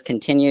and just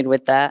continued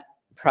with that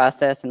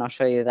process, and I'll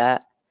show you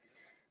that.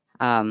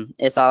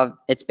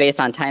 It's based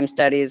on time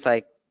studies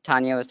like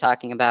Tanya was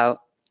talking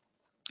about.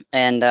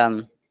 And,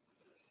 time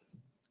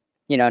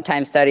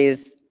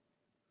studies,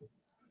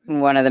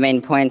 one of the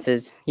main points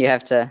is you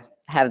have to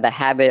have the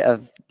habit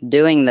of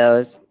doing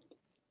those.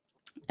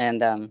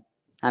 And I'm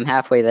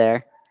halfway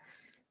there.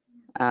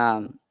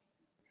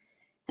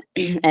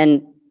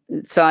 And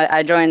so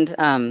I joined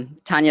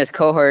Tanya's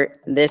cohort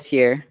this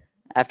year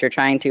after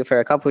trying to for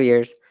a couple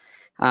years.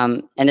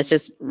 And it's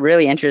just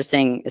really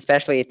interesting,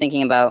 especially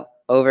thinking about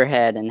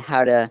overhead and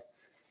how to,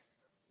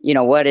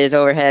 what is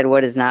overhead,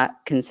 what is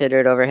not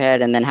considered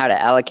overhead, and then how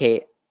to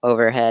allocate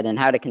overhead and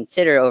how to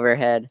consider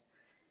overhead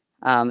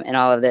in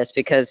all of this,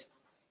 because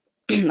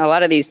a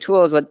lot of these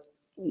tools, what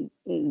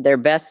they're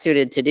best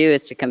suited to do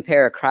is to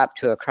compare a crop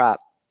to a crop.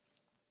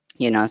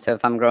 So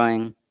if I'm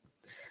growing,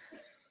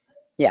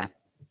 yeah.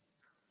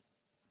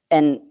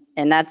 And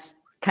that's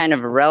kind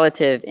of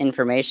relative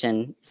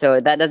information.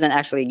 So that doesn't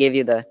actually give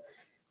you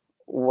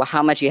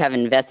how much you have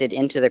invested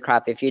into the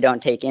crop if you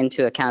don't take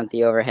into account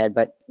the overhead.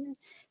 But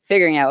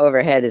figuring out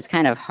overhead is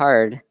kind of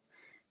hard.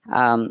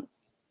 I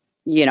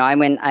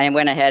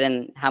went ahead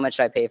and how much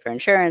do I pay for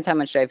insurance? How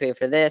much do I pay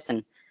for this?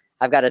 And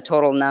I've got a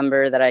total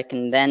number that I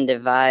can then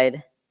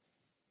divide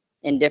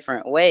in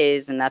different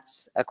ways. And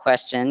that's a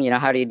question,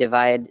 how do you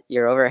divide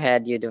your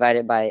overhead? You divide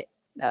it by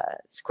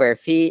square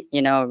feet,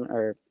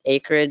 or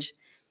acreage,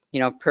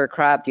 per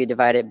crop. Do you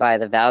divide it by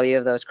the value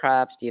of those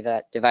crops? Do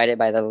you divide it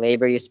by the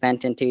labor you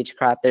spent into each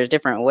crop? There's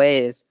different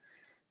ways.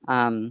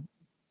 And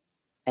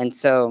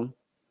so,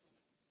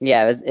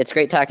 yeah, it's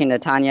great talking to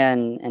Tanya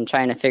and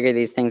trying to figure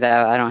these things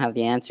out. I don't have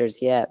the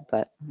answers yet,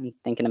 but I'm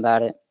thinking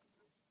about it.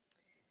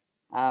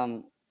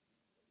 And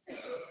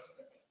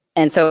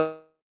so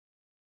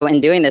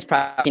in doing this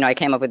project, I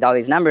came up with all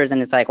these numbers,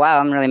 and it's like, wow,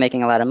 I'm really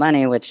making a lot of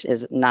money, which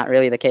is not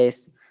really the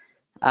case.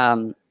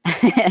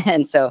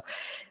 And so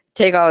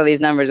take all of these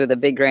numbers with a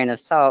big grain of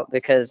salt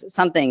because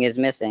something is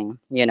missing,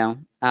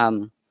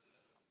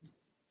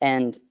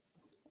 and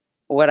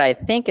what I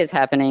think is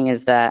happening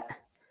is that,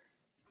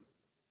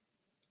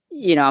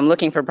 I'm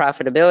looking for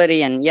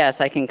profitability, and yes,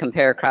 I can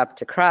compare crop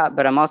to crop,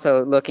 but I'm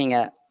also looking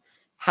at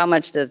how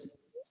much does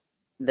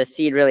the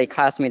seed really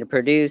cost me to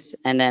produce,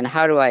 and then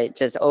how do I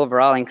just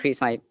overall increase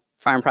my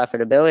farm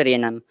profitability?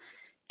 And I'm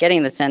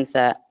getting the sense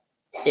that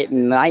it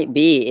might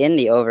be in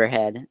the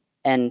overhead,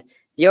 and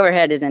the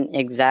overhead isn't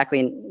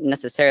exactly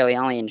necessarily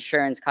only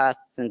insurance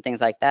costs and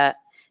things like that.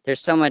 There's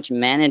so much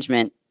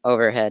management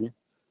overhead.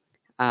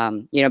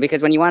 You know,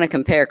 because when you want to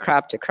compare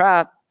crop to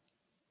crop,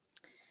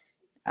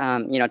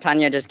 you know,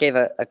 Tanya just gave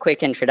a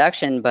quick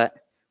introduction, but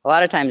a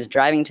lot of times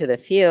driving to the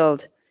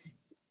field,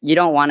 you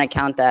don't want to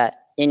count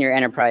that in your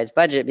enterprise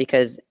budget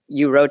because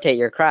you rotate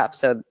your crop.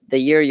 So the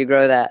year you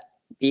grow that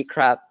beet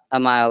crop a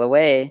mile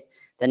away,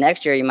 the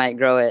next year you might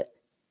grow it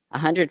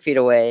 100 feet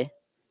away.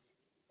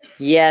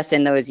 Yes,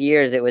 in those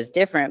years it was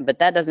different, but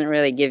that doesn't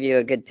really give you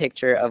a good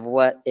picture of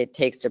what it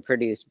takes to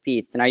produce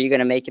beets. And are you going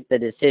to make the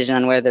decision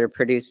on whether to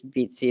produce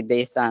beet seed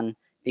based on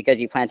because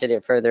you planted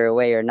it further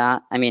away or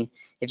not? I mean,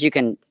 if you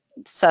can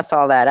suss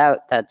all that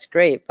out, that's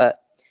great. But,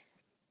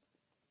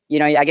 you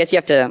know, I guess you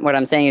have to, what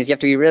I'm saying is you have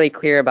to be really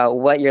clear about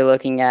what you're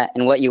looking at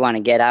and what you want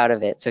to get out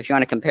of it. So if you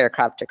want to compare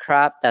crop to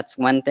crop, that's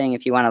one thing.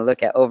 If you want to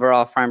look at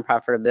overall farm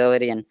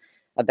profitability and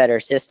a better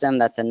system,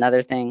 that's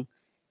another thing.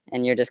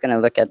 And you're just going to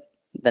look at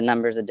the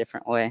numbers a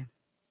different way.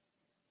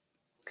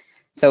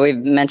 So we've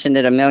mentioned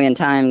it a million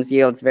times,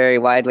 yields vary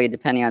widely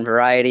depending on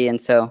variety.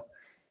 And so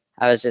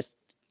I was just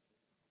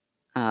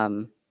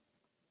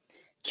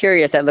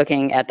curious at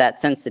looking at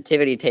that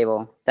sensitivity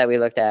table that we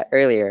looked at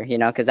earlier, you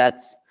know, because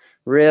that's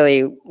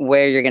really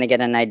where you're going to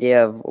get an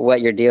idea of what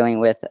you're dealing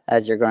with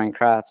as you're growing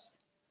crops.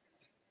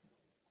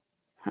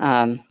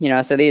 You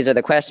know, so these are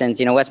the questions,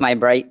 you know, what's my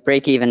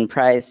break-even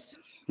price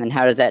and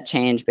how does that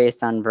change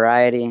based on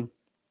variety?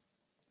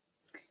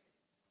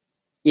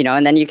 You know,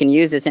 and then you can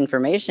use this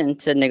information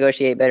to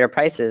negotiate better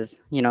prices.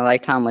 You know,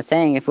 like Tom was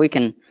saying, if we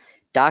can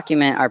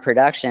document our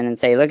production and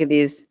say, look at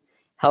these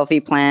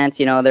healthy plants,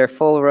 you know, they're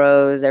full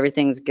rows,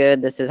 everything's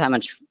good. This is how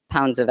much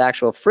pounds of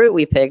actual fruit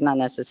we pick, not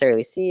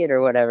necessarily seed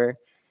or whatever.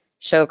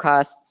 Show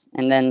costs,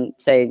 and then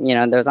say, you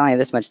know, there's only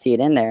this much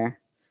seed in there.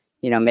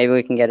 You know, maybe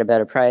we can get a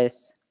better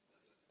price.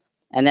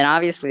 And then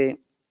obviously,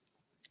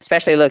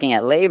 especially looking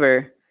at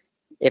labor,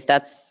 if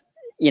that's,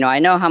 you know, I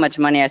know how much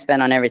money I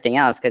spend on everything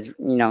else because,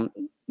 you know,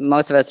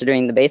 most of us are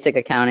doing the basic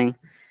accounting,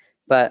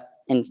 but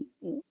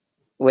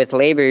with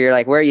labor, you're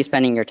like, where are you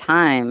spending your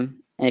time?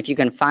 And if you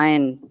can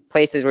find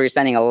places where you're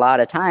spending a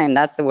lot of time,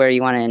 that's where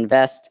you want to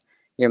invest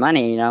your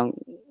money. You know,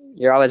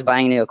 you're always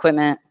buying new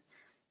equipment,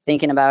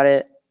 thinking about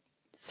it.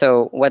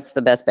 So what's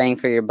the best bang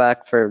for your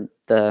buck for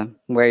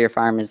where your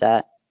farm is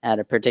at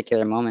a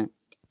particular moment?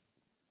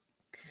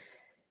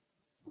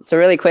 So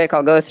really quick,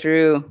 I'll go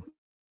through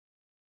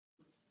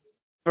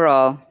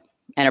overall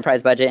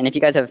enterprise budget. And if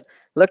you guys have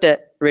looked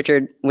at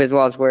Richard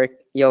Wiswall's work,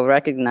 you'll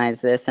recognize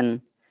this. And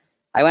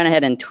I went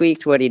ahead and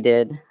tweaked what he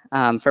did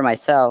for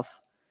myself.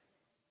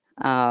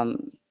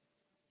 And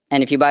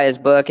if you buy his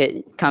book,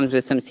 it comes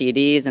with some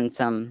CDs and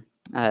some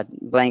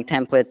blank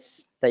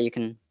templates that you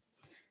can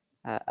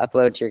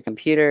upload to your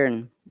computer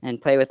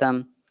and play with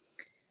them.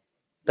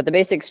 But the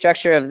basic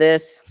structure of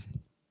this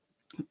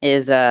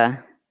is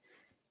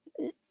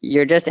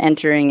you're just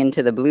entering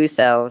into the blue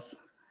cells.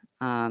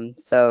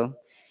 So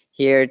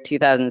here,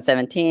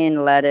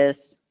 2017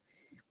 lettuce.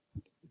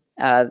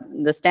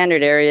 The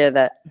standard area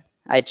that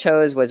I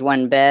chose was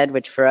 1 bed,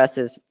 which for us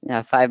is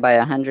 5 by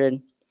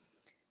 100.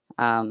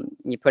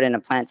 You put in a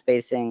plant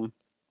spacing.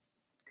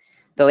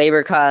 The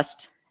labor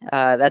cost,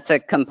 that's a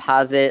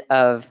composite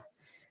of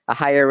a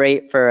higher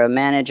rate for a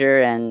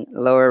manager and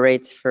lower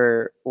rates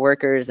for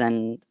workers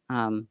and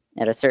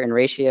at a certain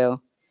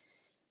ratio.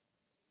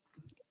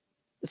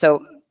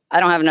 So I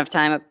don't have enough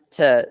time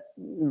to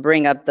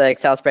bring up the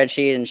Excel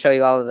spreadsheet and show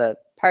you all of the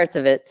parts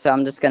of it. So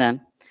I'm just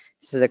gonna,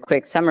 this is a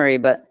quick summary,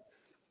 but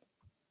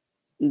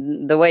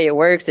the way it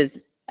works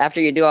is after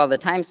you do all the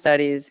time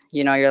studies,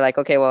 you know, you're like,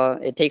 okay, well,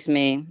 it takes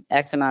me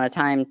X amount of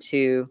time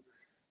to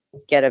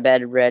get a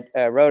bed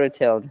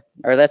rototilled,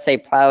 or let's say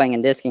plowing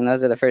and disking.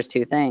 Those are the first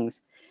two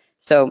things.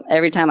 So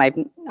every time I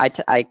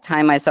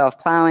time myself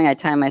plowing, I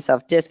time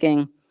myself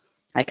disking,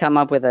 I come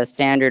up with a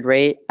standard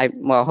rate.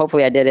 Well,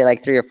 hopefully I did it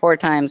like 3 or 4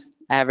 times,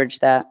 average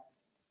that,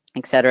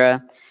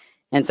 etc.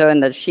 And so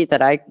in the sheet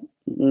that I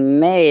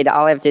made,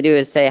 all I have to do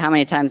is say how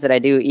many times did I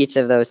do each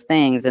of those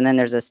things, and then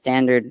there's a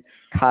standard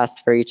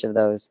cost for each of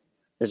those.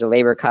 There's a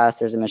labor cost,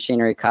 there's a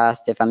machinery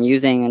cost. If I'm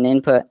using an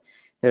input,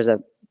 there's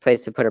a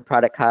place to put a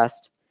product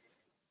cost.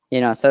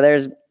 You know, so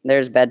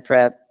there's bed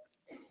prep,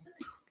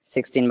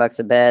 16 bucks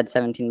a bed,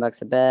 17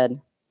 bucks a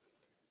bed.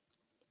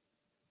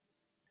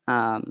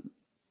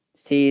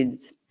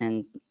 Seeds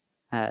and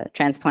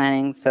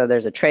transplanting, so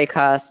there's a tray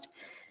cost.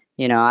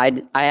 You know,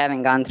 I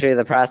haven't gone through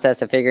the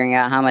process of figuring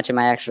out how much am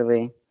I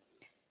actually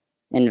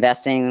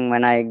investing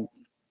when I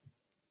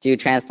do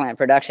transplant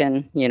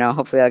production. You know,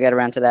 hopefully I'll get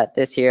around to that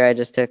this year. I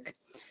just took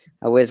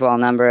a Wiswall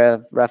number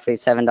of roughly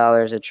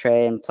 $7 a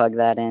tray and plugged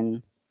that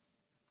in.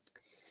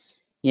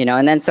 You know,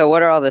 and then so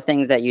what are all the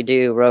things that you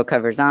do? Row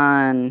covers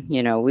on,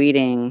 you know,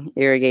 weeding,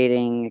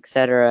 irrigating,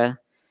 etc.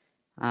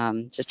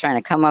 Just trying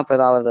to come up with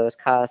all of those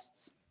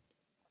costs.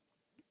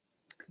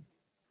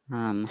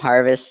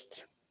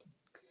 Harvest,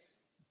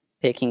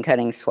 picking,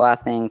 cutting,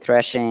 swathing,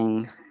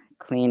 threshing,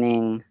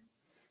 cleaning,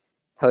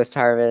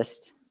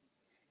 post-harvest,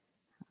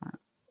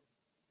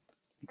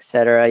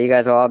 etc. You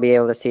guys will all be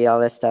able to see all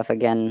this stuff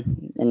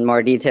again in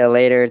more detail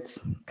later. It's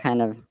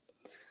kind of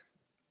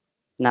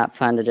not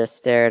fun to just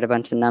stare at a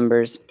bunch of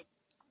numbers.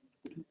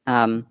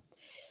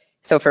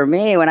 So for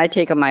me, when I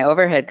take up my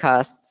overhead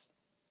costs,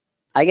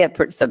 I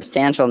get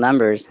substantial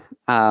numbers,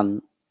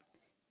 and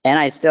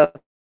I still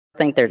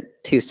think they're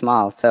too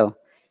small. So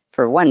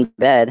for one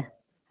bed,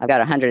 I've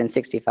got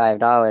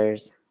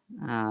 $165.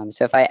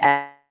 So if I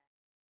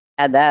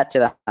add that to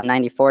the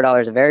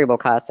 $94 of variable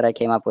cost that I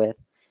came up with,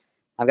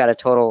 I've got a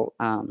total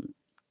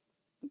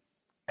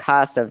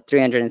cost of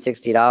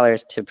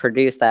 $360 to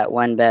produce that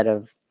one bed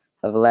of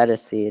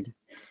lettuce seed.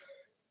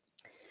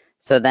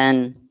 So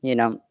then, you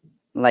know,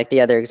 like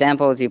the other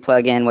examples, you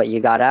plug in what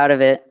you got out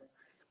of it.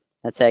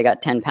 Let's say I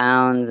got 10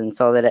 pounds and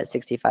sold it at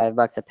 65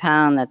 bucks a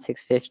pound. That's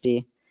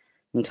 $650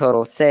 in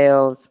total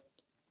sales.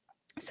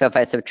 So if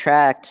I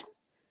subtract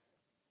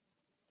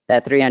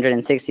that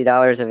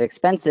 $360 of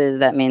expenses,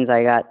 that means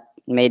I got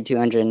made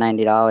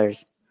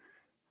 $290.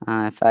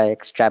 If I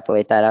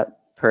extrapolate that out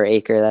per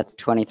acre, that's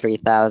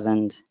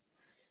 23,000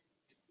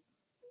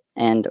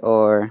 and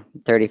or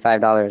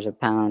 $35 a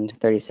pound,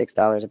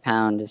 $36 a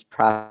pound is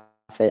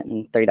profit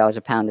and $30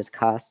 a pound is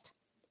cost.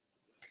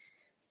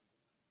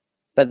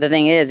 But the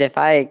thing is, if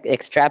I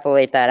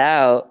extrapolate that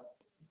out,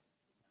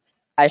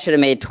 I should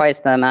have made twice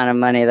the amount of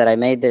money that I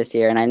made this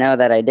year. And I know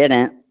that I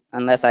didn't,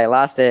 unless I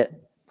lost it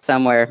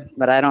somewhere,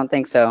 but I don't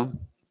think so.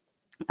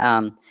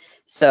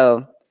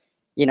 So,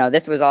 you know,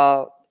 these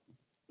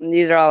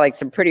are all like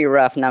some pretty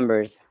rough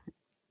numbers.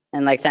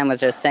 And like Sam was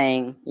just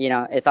saying, you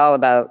know, it's all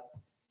about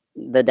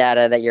the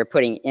data that you're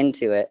putting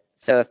into it.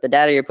 So if the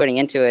data you're putting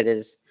into it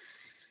is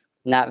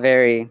not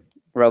very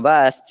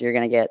robust, you're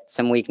going to get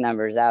some weak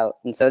numbers out.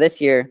 And so this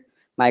year,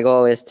 my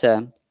goal is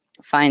to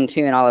fine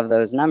tune all of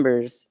those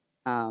numbers,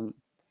 and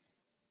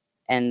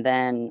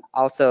then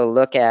also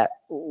look at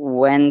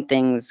when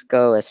things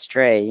go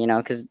astray, you know,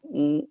 because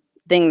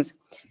things,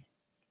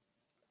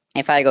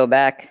 if I go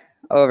back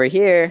over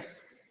here,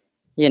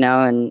 you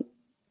know, and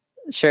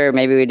sure,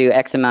 maybe we do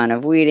X amount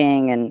of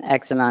weeding and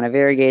X amount of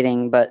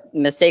irrigating, but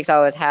mistakes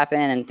always happen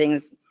and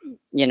things,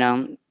 you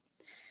know,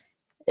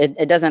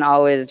 it doesn't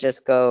always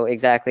just go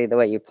exactly the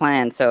way you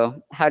plan.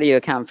 So how do you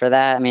account for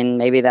that? I mean,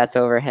 maybe that's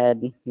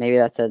overhead, maybe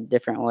that's a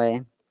different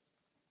way.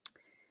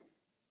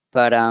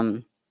 But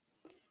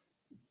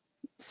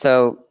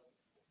so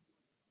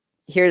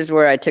here's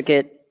where I took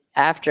it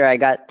after I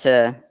got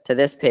to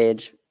this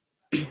page.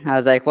 I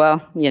was like,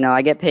 well, you know,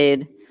 I get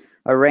paid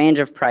a range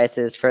of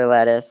prices for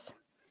lettuce.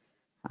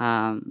 You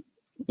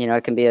know,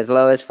 it can be as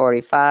low as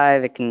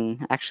 45. It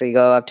can actually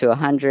go up to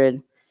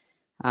 100.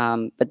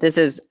 But this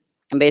is,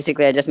 and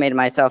basically I just made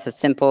myself a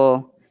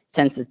simple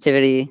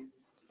sensitivity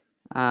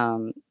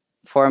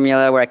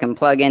formula where I can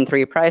plug in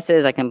 3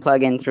 prices, I can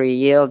plug in 3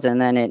 yields,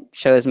 and then it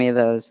shows me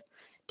those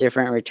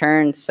different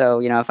returns. So,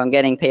 you know, if I'm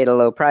getting paid a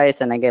low price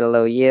and I get a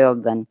low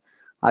yield, then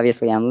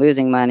obviously I'm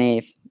losing money.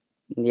 If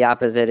the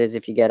opposite is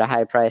if you get a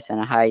high price and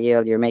a high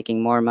yield, you're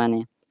making more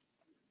money.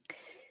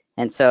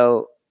 And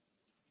so,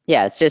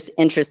 yeah, it's just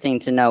interesting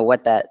to know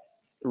what that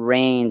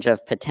range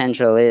of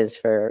potential is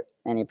for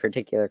any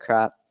particular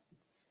crop.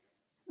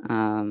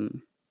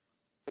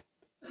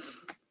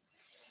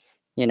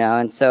 You know,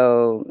 and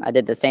so I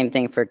did the same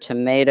thing for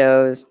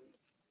tomatoes.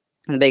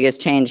 The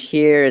biggest change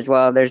here is,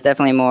 well, there's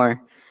definitely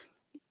more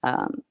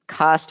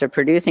cost of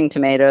producing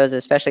tomatoes,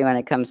 especially when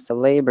it comes to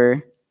labor.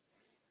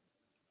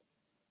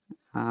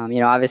 You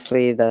know,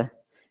 obviously the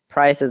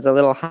price is a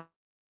little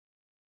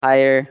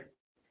higher.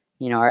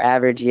 You know, our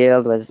average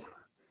yield was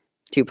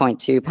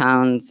 2.2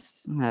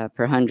 pounds per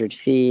 100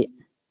 feet.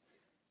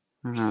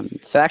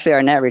 So actually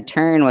our net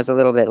return was a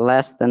little bit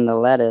less than the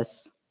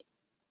lettuce,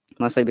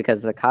 mostly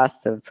because the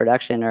costs of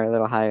production are a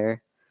little higher.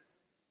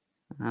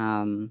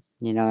 You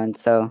know, and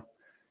so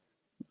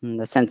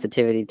the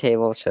sensitivity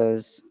table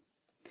shows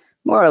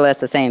more or less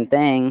the same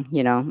thing.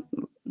 You know,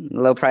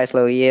 low price,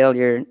 low yield,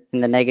 you're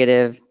in the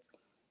negative.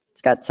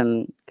 It's got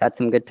some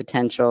good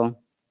potential.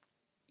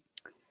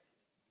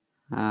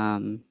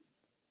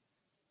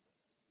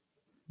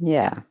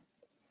 Yeah.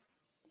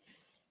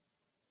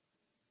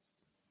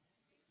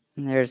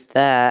 And there's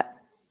that.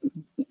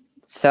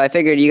 So I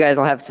figured you guys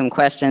will have some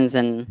questions,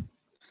 and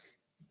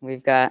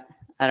we've got,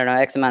 I don't know,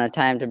 X amount of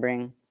time to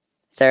bring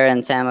Sarah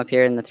and Sam up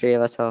here, and the 3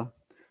 of us will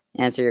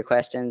answer your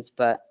questions.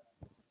 But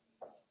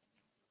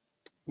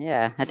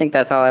yeah, I think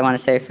that's all I want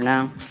to say for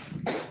now.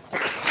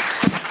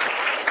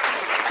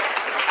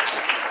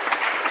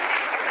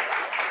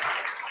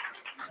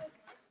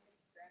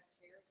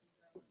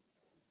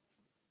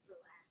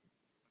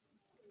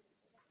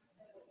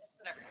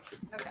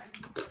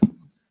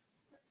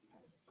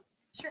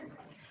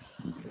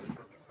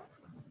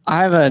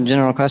 I have a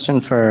general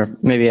question for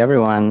maybe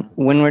everyone.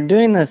 When we're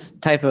doing this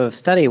type of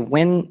study,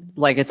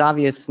 like it's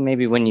obvious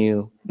maybe when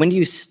do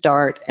you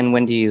start and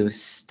when do you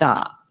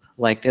stop?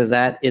 Like, is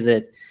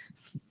it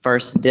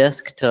first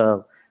disc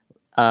of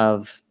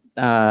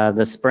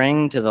the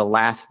spring to the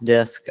last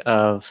disc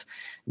of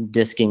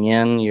disking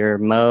in your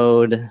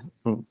mowed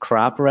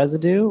crop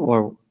residue,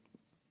 or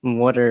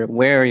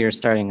where are your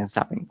starting and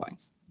stopping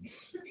points?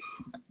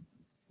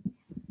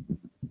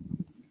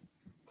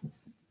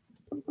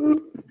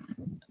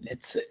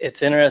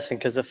 It's interesting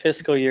because the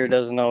fiscal year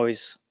doesn't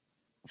always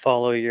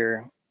follow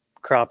your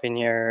cropping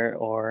year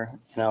or,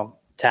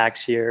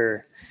 tax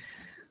year.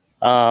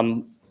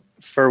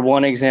 For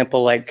one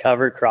example, like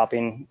cover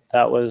cropping,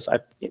 I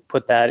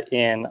put that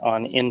in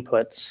on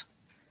inputs,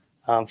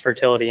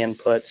 fertility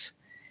inputs.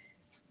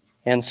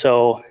 And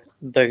so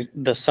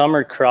the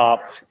summer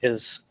crop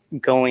is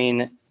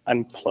going,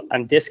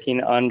 I'm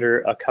disking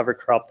under a cover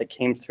crop that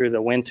came through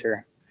the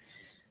winter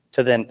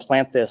to then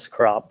plant this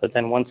crop. But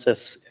then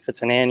if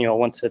it's an annual,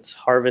 once it's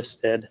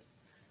harvested,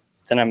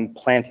 then I'm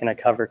planting a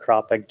cover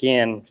crop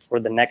again for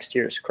the next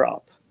year's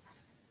crop.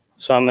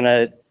 So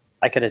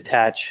I could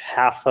attach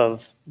half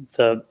of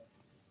the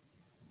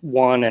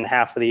one and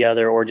half of the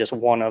other, or just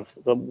one of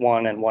the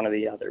one and one of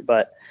the other.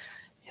 But,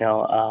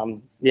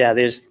 yeah,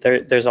 there's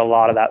a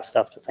lot of that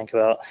stuff to think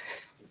about.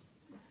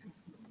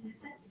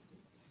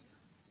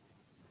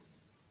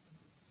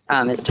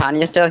 Is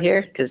Tanya still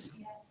here? Because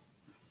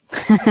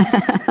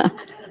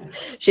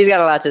she's got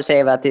a lot to say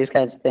about these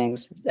kinds of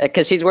things.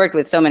 Because she's worked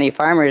with so many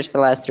farmers for the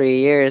last 3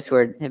 years who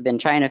have been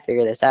trying to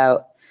figure this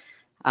out.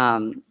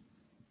 So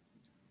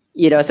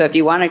if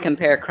you want to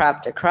compare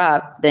crop to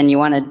crop, then you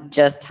want to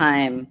just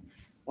time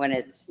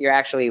when you're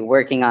actually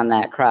working on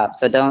that crop.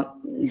 So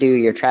don't do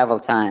your travel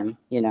time,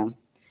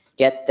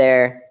 get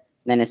there.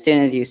 Then as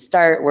soon as you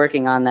start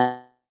working on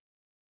that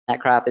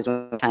crop is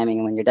when you're timing,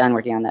 and when you're done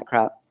working on that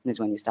crop is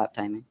when you stop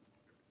timing.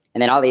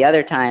 And then all the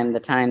other time,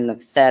 the time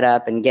of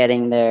setup and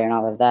getting there and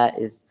all of that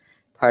is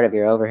part of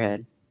your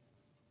overhead.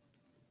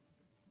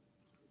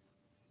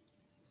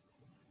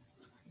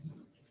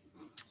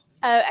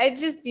 I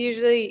just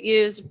usually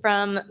use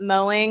from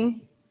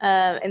mowing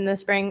in the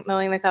spring,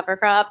 mowing the cover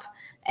crop,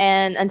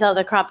 and until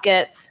the crop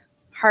gets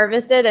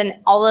harvested, and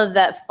all of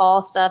that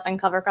fall stuff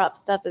and cover crop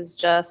stuff is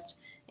just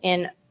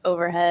in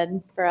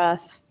overhead for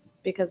us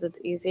because it's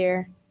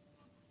easier.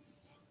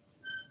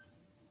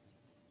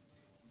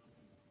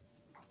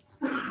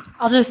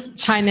 I'll just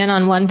chime in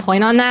on one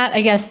point on that.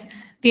 I guess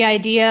the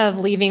idea of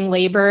leaving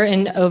labor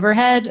in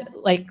overhead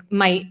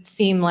might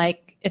seem like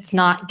it's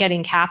not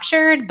getting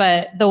captured,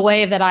 but the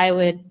way that I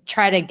would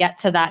try to get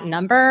to that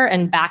number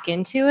and back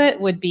into it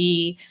would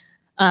be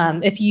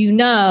if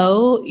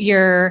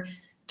your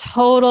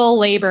total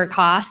labor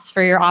costs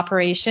for your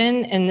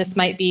operation, and this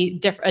might be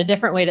a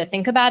different way to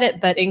think about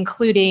it, but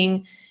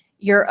including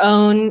your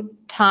own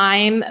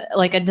time,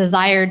 like a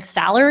desired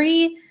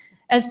salary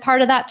as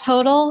part of that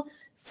total.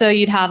 So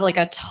you'd have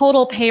a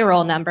total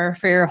payroll number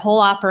for your whole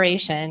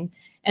operation.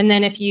 And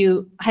then if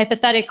you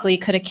hypothetically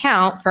could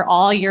account for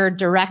all your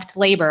direct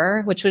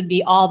labor, which would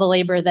be all the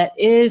labor that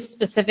is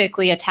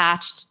specifically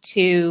attached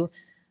to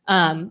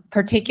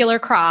particular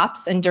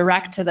crops and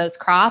direct to those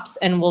crops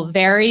and will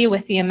vary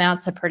with the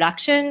amounts of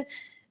production,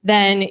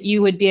 then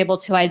you would be able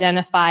to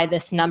identify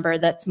this number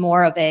that's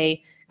more of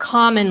a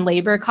common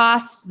labor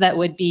cost that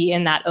would be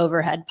in that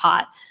overhead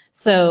pot.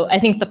 So I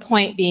think the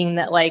point being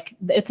that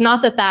it's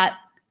not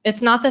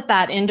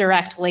that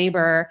indirect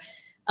labor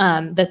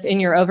that's in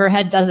your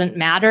overhead doesn't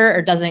matter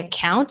or doesn't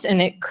count, and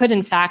it could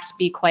in fact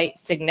be quite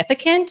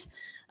significant,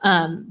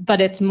 but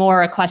it's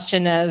more a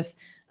question of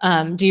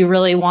do you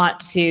really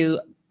want to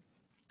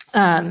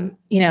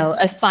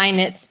assign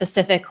it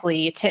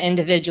specifically to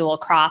individual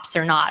crops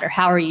or not, or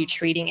how are you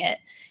treating it,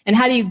 and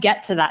how do you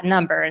get to that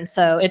number? And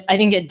so I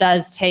think it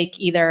does take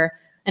either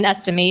an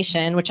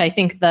estimation, which I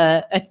think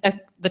the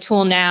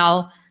tool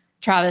now,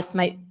 Travis,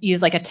 might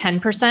use a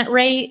 10%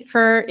 rate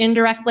for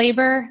indirect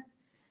labor.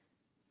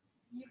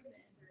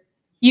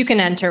 You can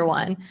enter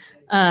one.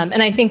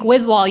 And I think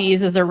Wiswall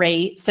uses a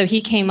rate, so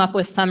he came up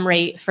with some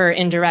rate for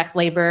indirect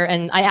labor,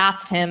 and I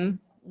asked him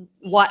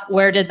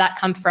where did that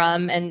come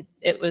from, and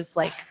it was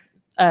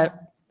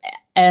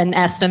an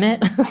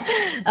estimate.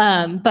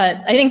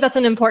 But I think that's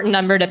an important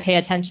number to pay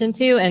attention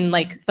to, and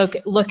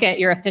look at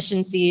your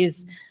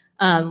efficiencies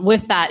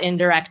with that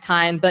indirect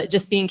time, but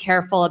just being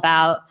careful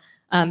about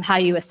how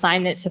you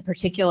assign it to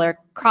particular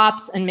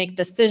crops and make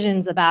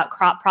decisions about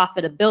crop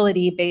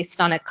profitability based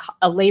on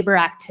a labor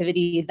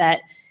activity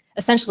that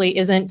essentially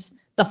isn't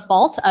the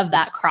fault of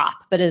that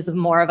crop, but is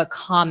more of a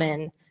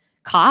common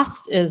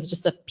cost, is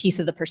just a piece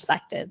of the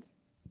perspective.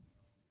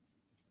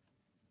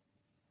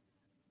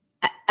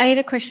 I had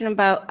a question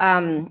about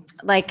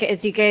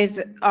as you guys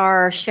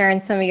are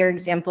sharing some of your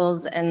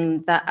examples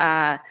and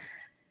the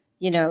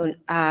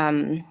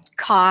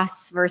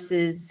costs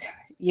versus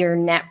your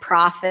net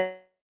profit,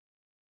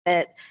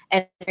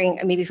 and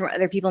maybe from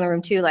other people in the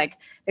room too,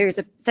 there's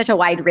such a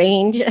wide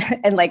range,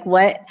 and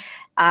what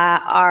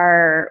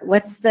are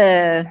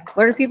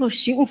people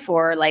shooting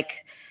for?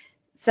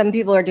 Some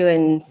people are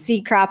doing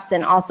seed crops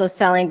and also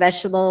selling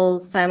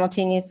vegetables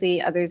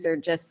simultaneously. Others are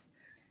just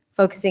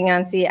focusing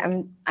on seed.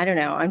 I don't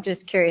know. I'm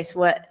just curious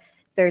what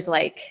there's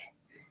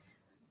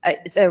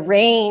it's a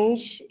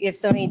range. You have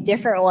so many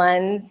different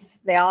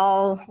ones. They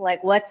all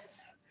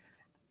what's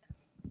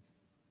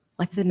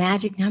the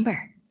magic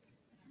number?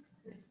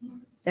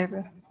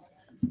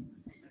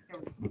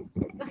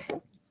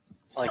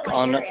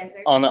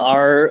 On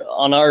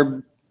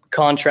our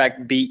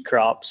contract beet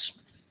crops,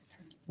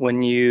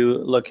 when you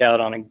look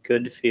out on a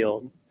good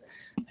field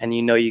and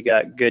you know you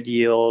got good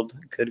yield,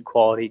 good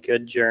quality,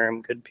 good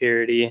germ, good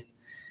purity,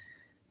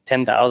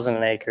 10,000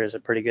 an acre is a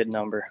pretty good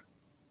number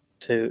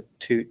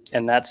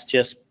and that's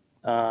just,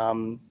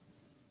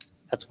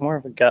 that's more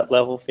of a gut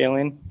level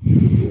feeling.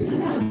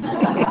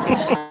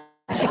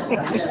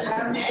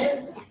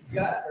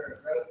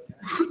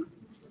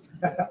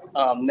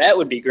 That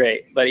would be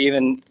great, but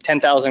even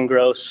 10,000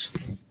 gross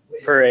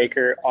per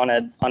acre on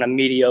a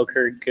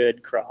mediocre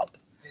good crop.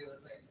 It was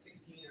like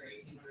 $1,600 or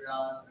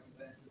 $1,800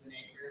 expenses an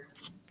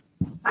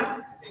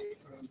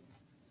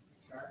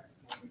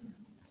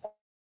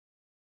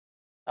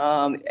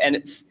acre. And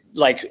it's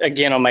like,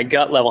 again, on my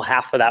gut level,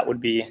 half of that would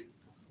be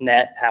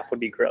net, half would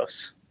be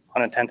gross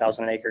on a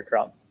 10,000 acre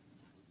crop.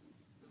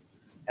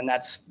 And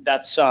that's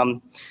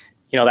on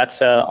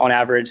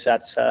average,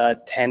 that's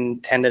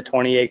 10 to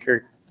 20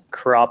 acre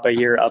crop a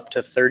year, up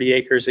to 30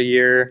 acres a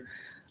year.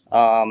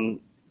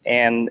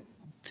 And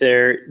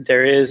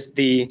there is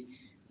the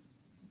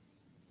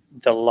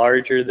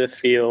larger the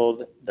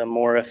field, the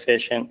more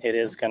efficient it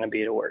is going to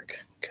be to work,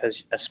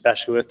 because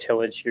especially with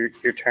tillage,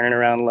 you're turning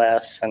around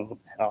less and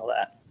all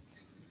that.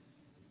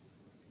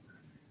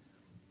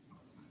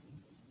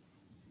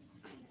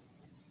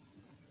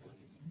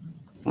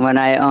 When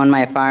I own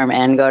my farm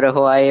and go to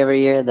Hawaii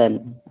every year,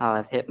 then I'll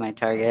have hit my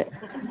target.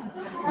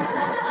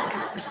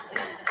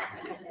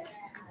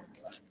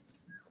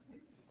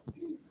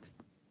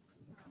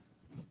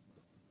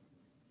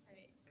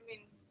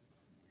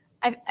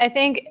 I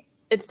think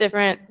it's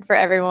different for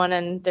everyone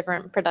and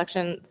different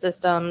production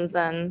systems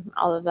and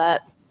all of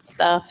that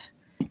stuff.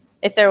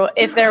 If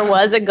there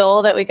was a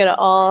goal that we could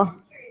all,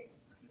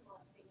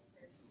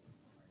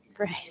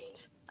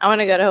 right? I want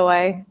to go to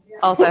Hawaii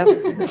also.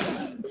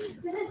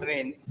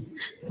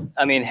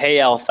 I mean, hay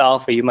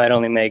alfalfa, you might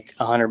only make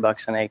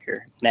 $100 an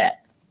acre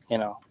net,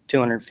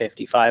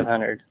 250,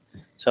 500.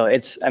 So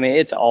it's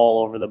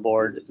all over the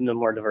board, the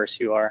more diverse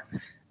you are.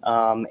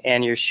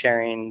 And you're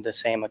sharing the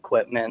same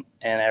equipment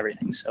and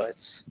everything. So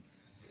it's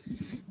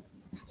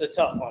a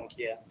tough one,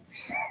 Kia.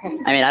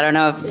 I don't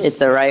know if it's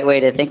the right way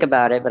to think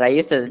about it, but I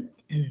used to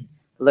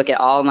look at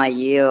all my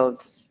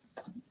yields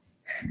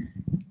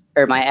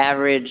or my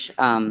average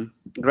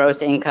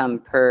gross income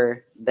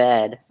per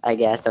bed, I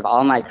guess, of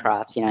all my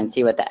crops, and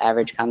see what the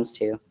average comes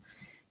to.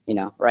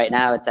 Right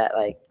now it's at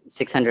like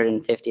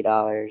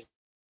 $650.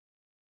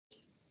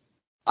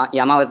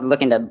 Yeah, I'm always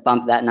looking to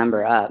bump that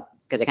number up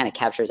because it kind of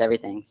captures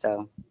everything.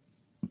 So,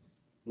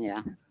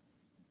 yeah.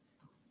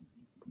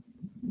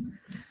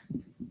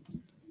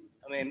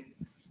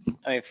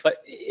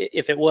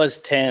 If it was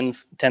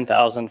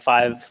 10,000,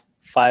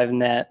 five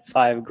net,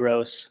 5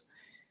 gross,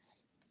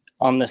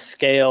 on the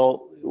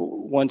scale,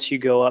 once you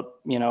go up,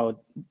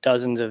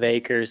 dozens of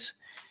acres,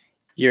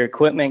 your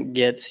equipment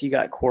you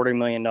got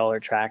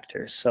 $250,000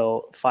 tractors.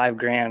 So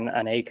 $5,000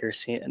 an acre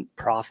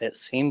profit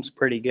seems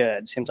pretty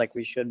good. Seems like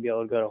we should be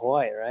able to go to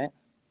Hawaii, right?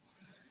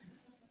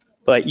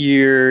 But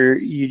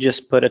you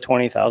just put a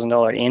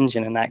 $20,000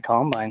 engine in that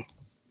combine.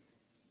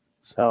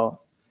 So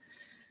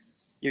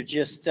you're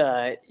just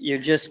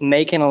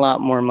making a lot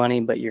more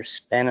money, but you're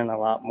spending a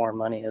lot more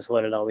money is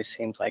what it always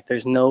seems like.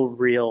 There's no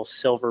real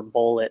silver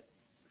bullet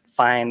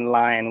fine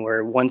line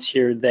where once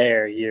you're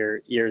there,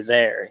 you're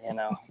there.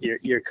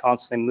 You're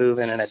constantly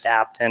moving and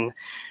adapting,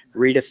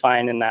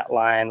 redefining that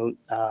line,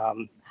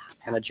 and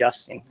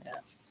adjusting.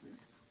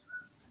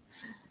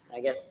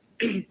 Yeah.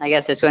 I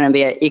guess this wouldn't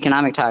be an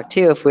economic talk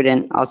too if we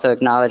didn't also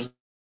acknowledge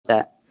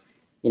that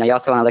you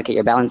also want to look at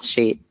your balance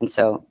sheet, and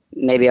so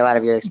maybe a lot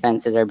of your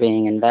expenses are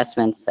being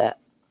investments that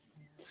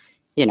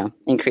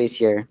increase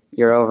your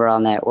overall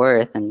net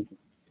worth, and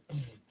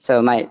so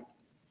it might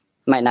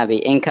not be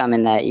income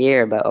in that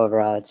year, but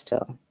overall it's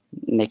still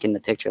making the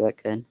picture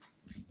look good.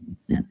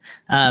 Yeah.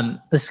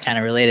 This is kind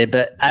of related,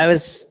 but I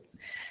was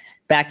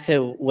back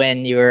to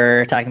when you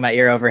were talking about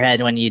your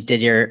overhead, when you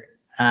did your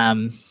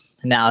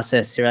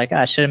analysis, you were like, oh,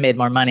 I should have made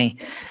more money.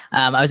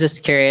 I was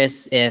just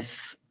curious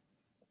if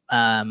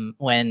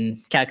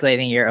when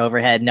calculating your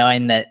overhead,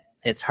 knowing that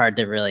it's hard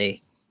to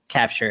really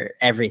capture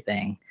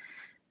everything,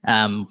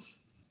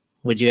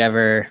 would you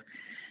ever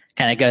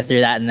kind of go through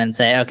that and then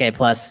say, okay,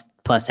 plus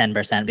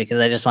 10%, because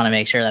I just want to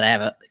make sure that I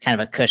have a kind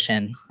of a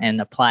cushion and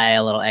apply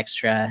a little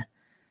extra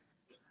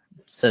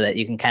so that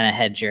you can kind of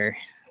hedge your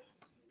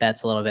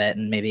bets a little bit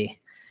and maybe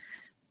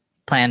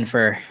plan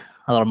for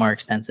a little more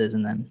expenses,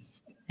 and then,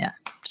 yeah,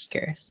 just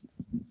curious.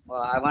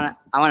 Well, I want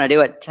to do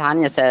what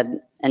Tanya said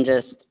and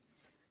just,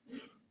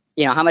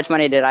 how much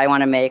money did I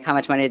want to make? How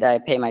much money did I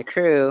pay my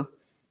crew?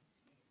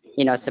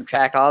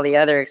 Subtract all the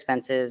other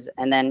expenses.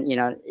 And then,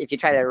 if you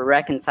try to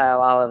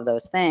reconcile all of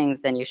those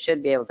things, then you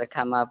should be able to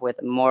come up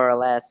with more or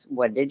less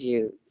what did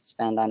you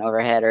spend on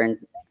overhead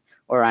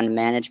or on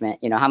management.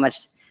 How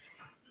much,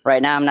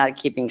 right now I'm not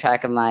keeping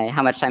track of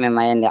how much time am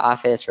I in the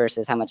office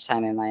versus how much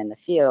time am I in the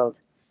field?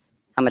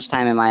 How much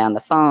time am I on the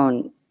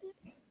phone?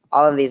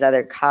 All of these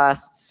other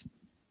costs,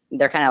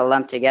 they're kind of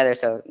lumped together.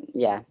 So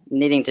yeah,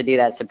 needing to do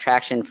that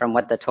subtraction from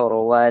what the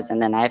total was. And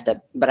then I have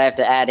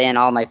to add in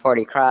all my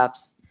 40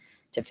 crops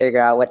to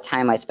figure out what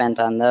time I spent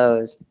on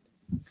those.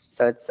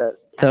 So it's a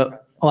So,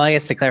 well, I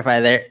guess to clarify,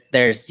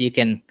 there's you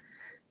can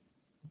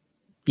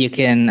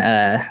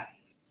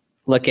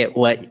look at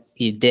what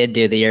you did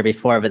do the year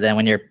before, but then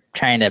when you're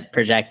trying to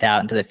project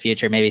out into the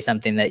future, maybe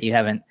something that you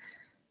haven't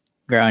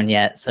grown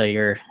yet, so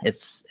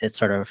it's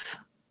sort of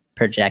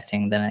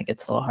projecting, then it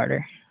gets a little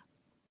harder.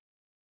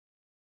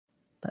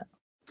 But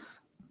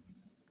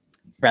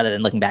rather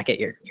than looking back at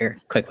your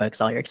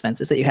QuickBooks, all your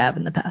expenses that you have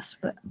in the past.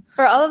 But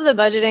For all of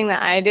the budgeting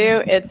that I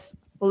do, it's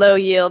low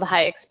yield,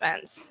 high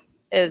expense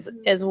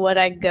is what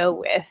I go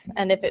with.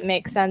 And if it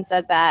makes sense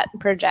at that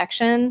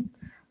projection,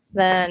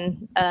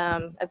 then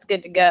it's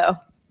good to go.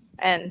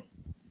 And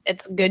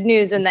it's good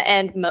news in the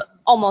end,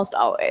 almost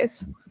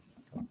always.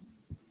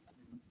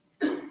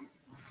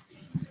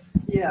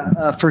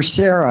 Yeah, for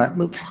Sarah,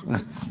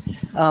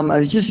 I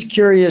was just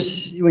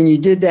curious, when you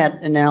did that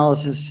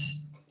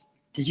analysis,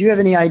 did you have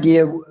any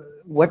idea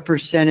what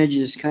percentage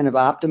is kind of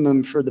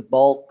optimum for the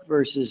bulk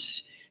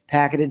versus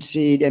packeted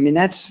seed? I mean,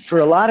 that's for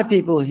a lot of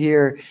people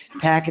here,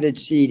 packeted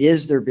seed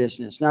is their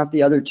business, not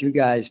the other two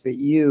guys, but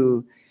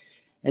you.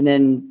 And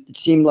then it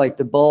seemed like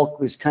the bulk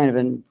was kind of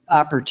an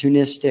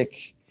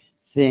opportunistic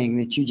thing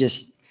that you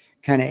just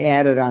kind of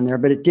added on there,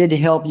 but it did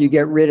help you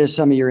get rid of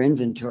some of your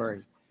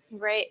inventory.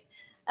 Right.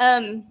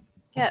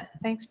 Yeah,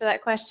 thanks for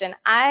that question.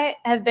 I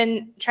have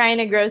been trying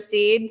to grow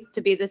seed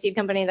to be the seed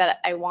company that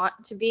I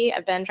want to be.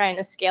 I've been trying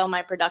to scale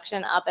my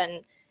production up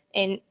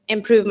and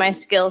improve my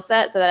skill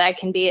set so that I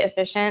can be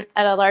efficient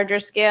at a larger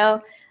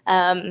scale,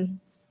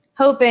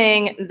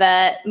 hoping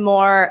that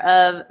more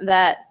of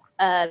that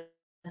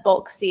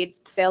bulk seed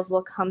sales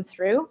will come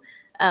through.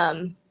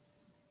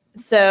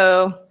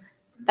 So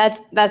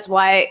that's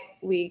why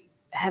we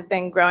have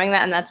been growing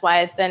that, and that's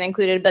why it's been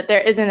included, but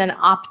there isn't an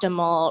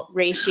optimal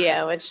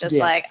ratio. It's just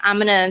like, I'm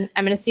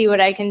gonna see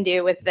what I can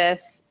do with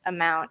this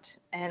amount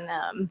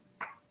and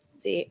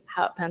see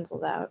how it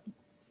pencils out.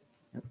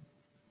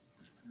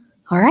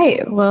 All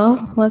right,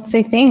 well, let's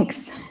say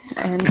thanks.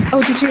 And,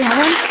 oh, did you have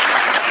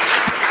one?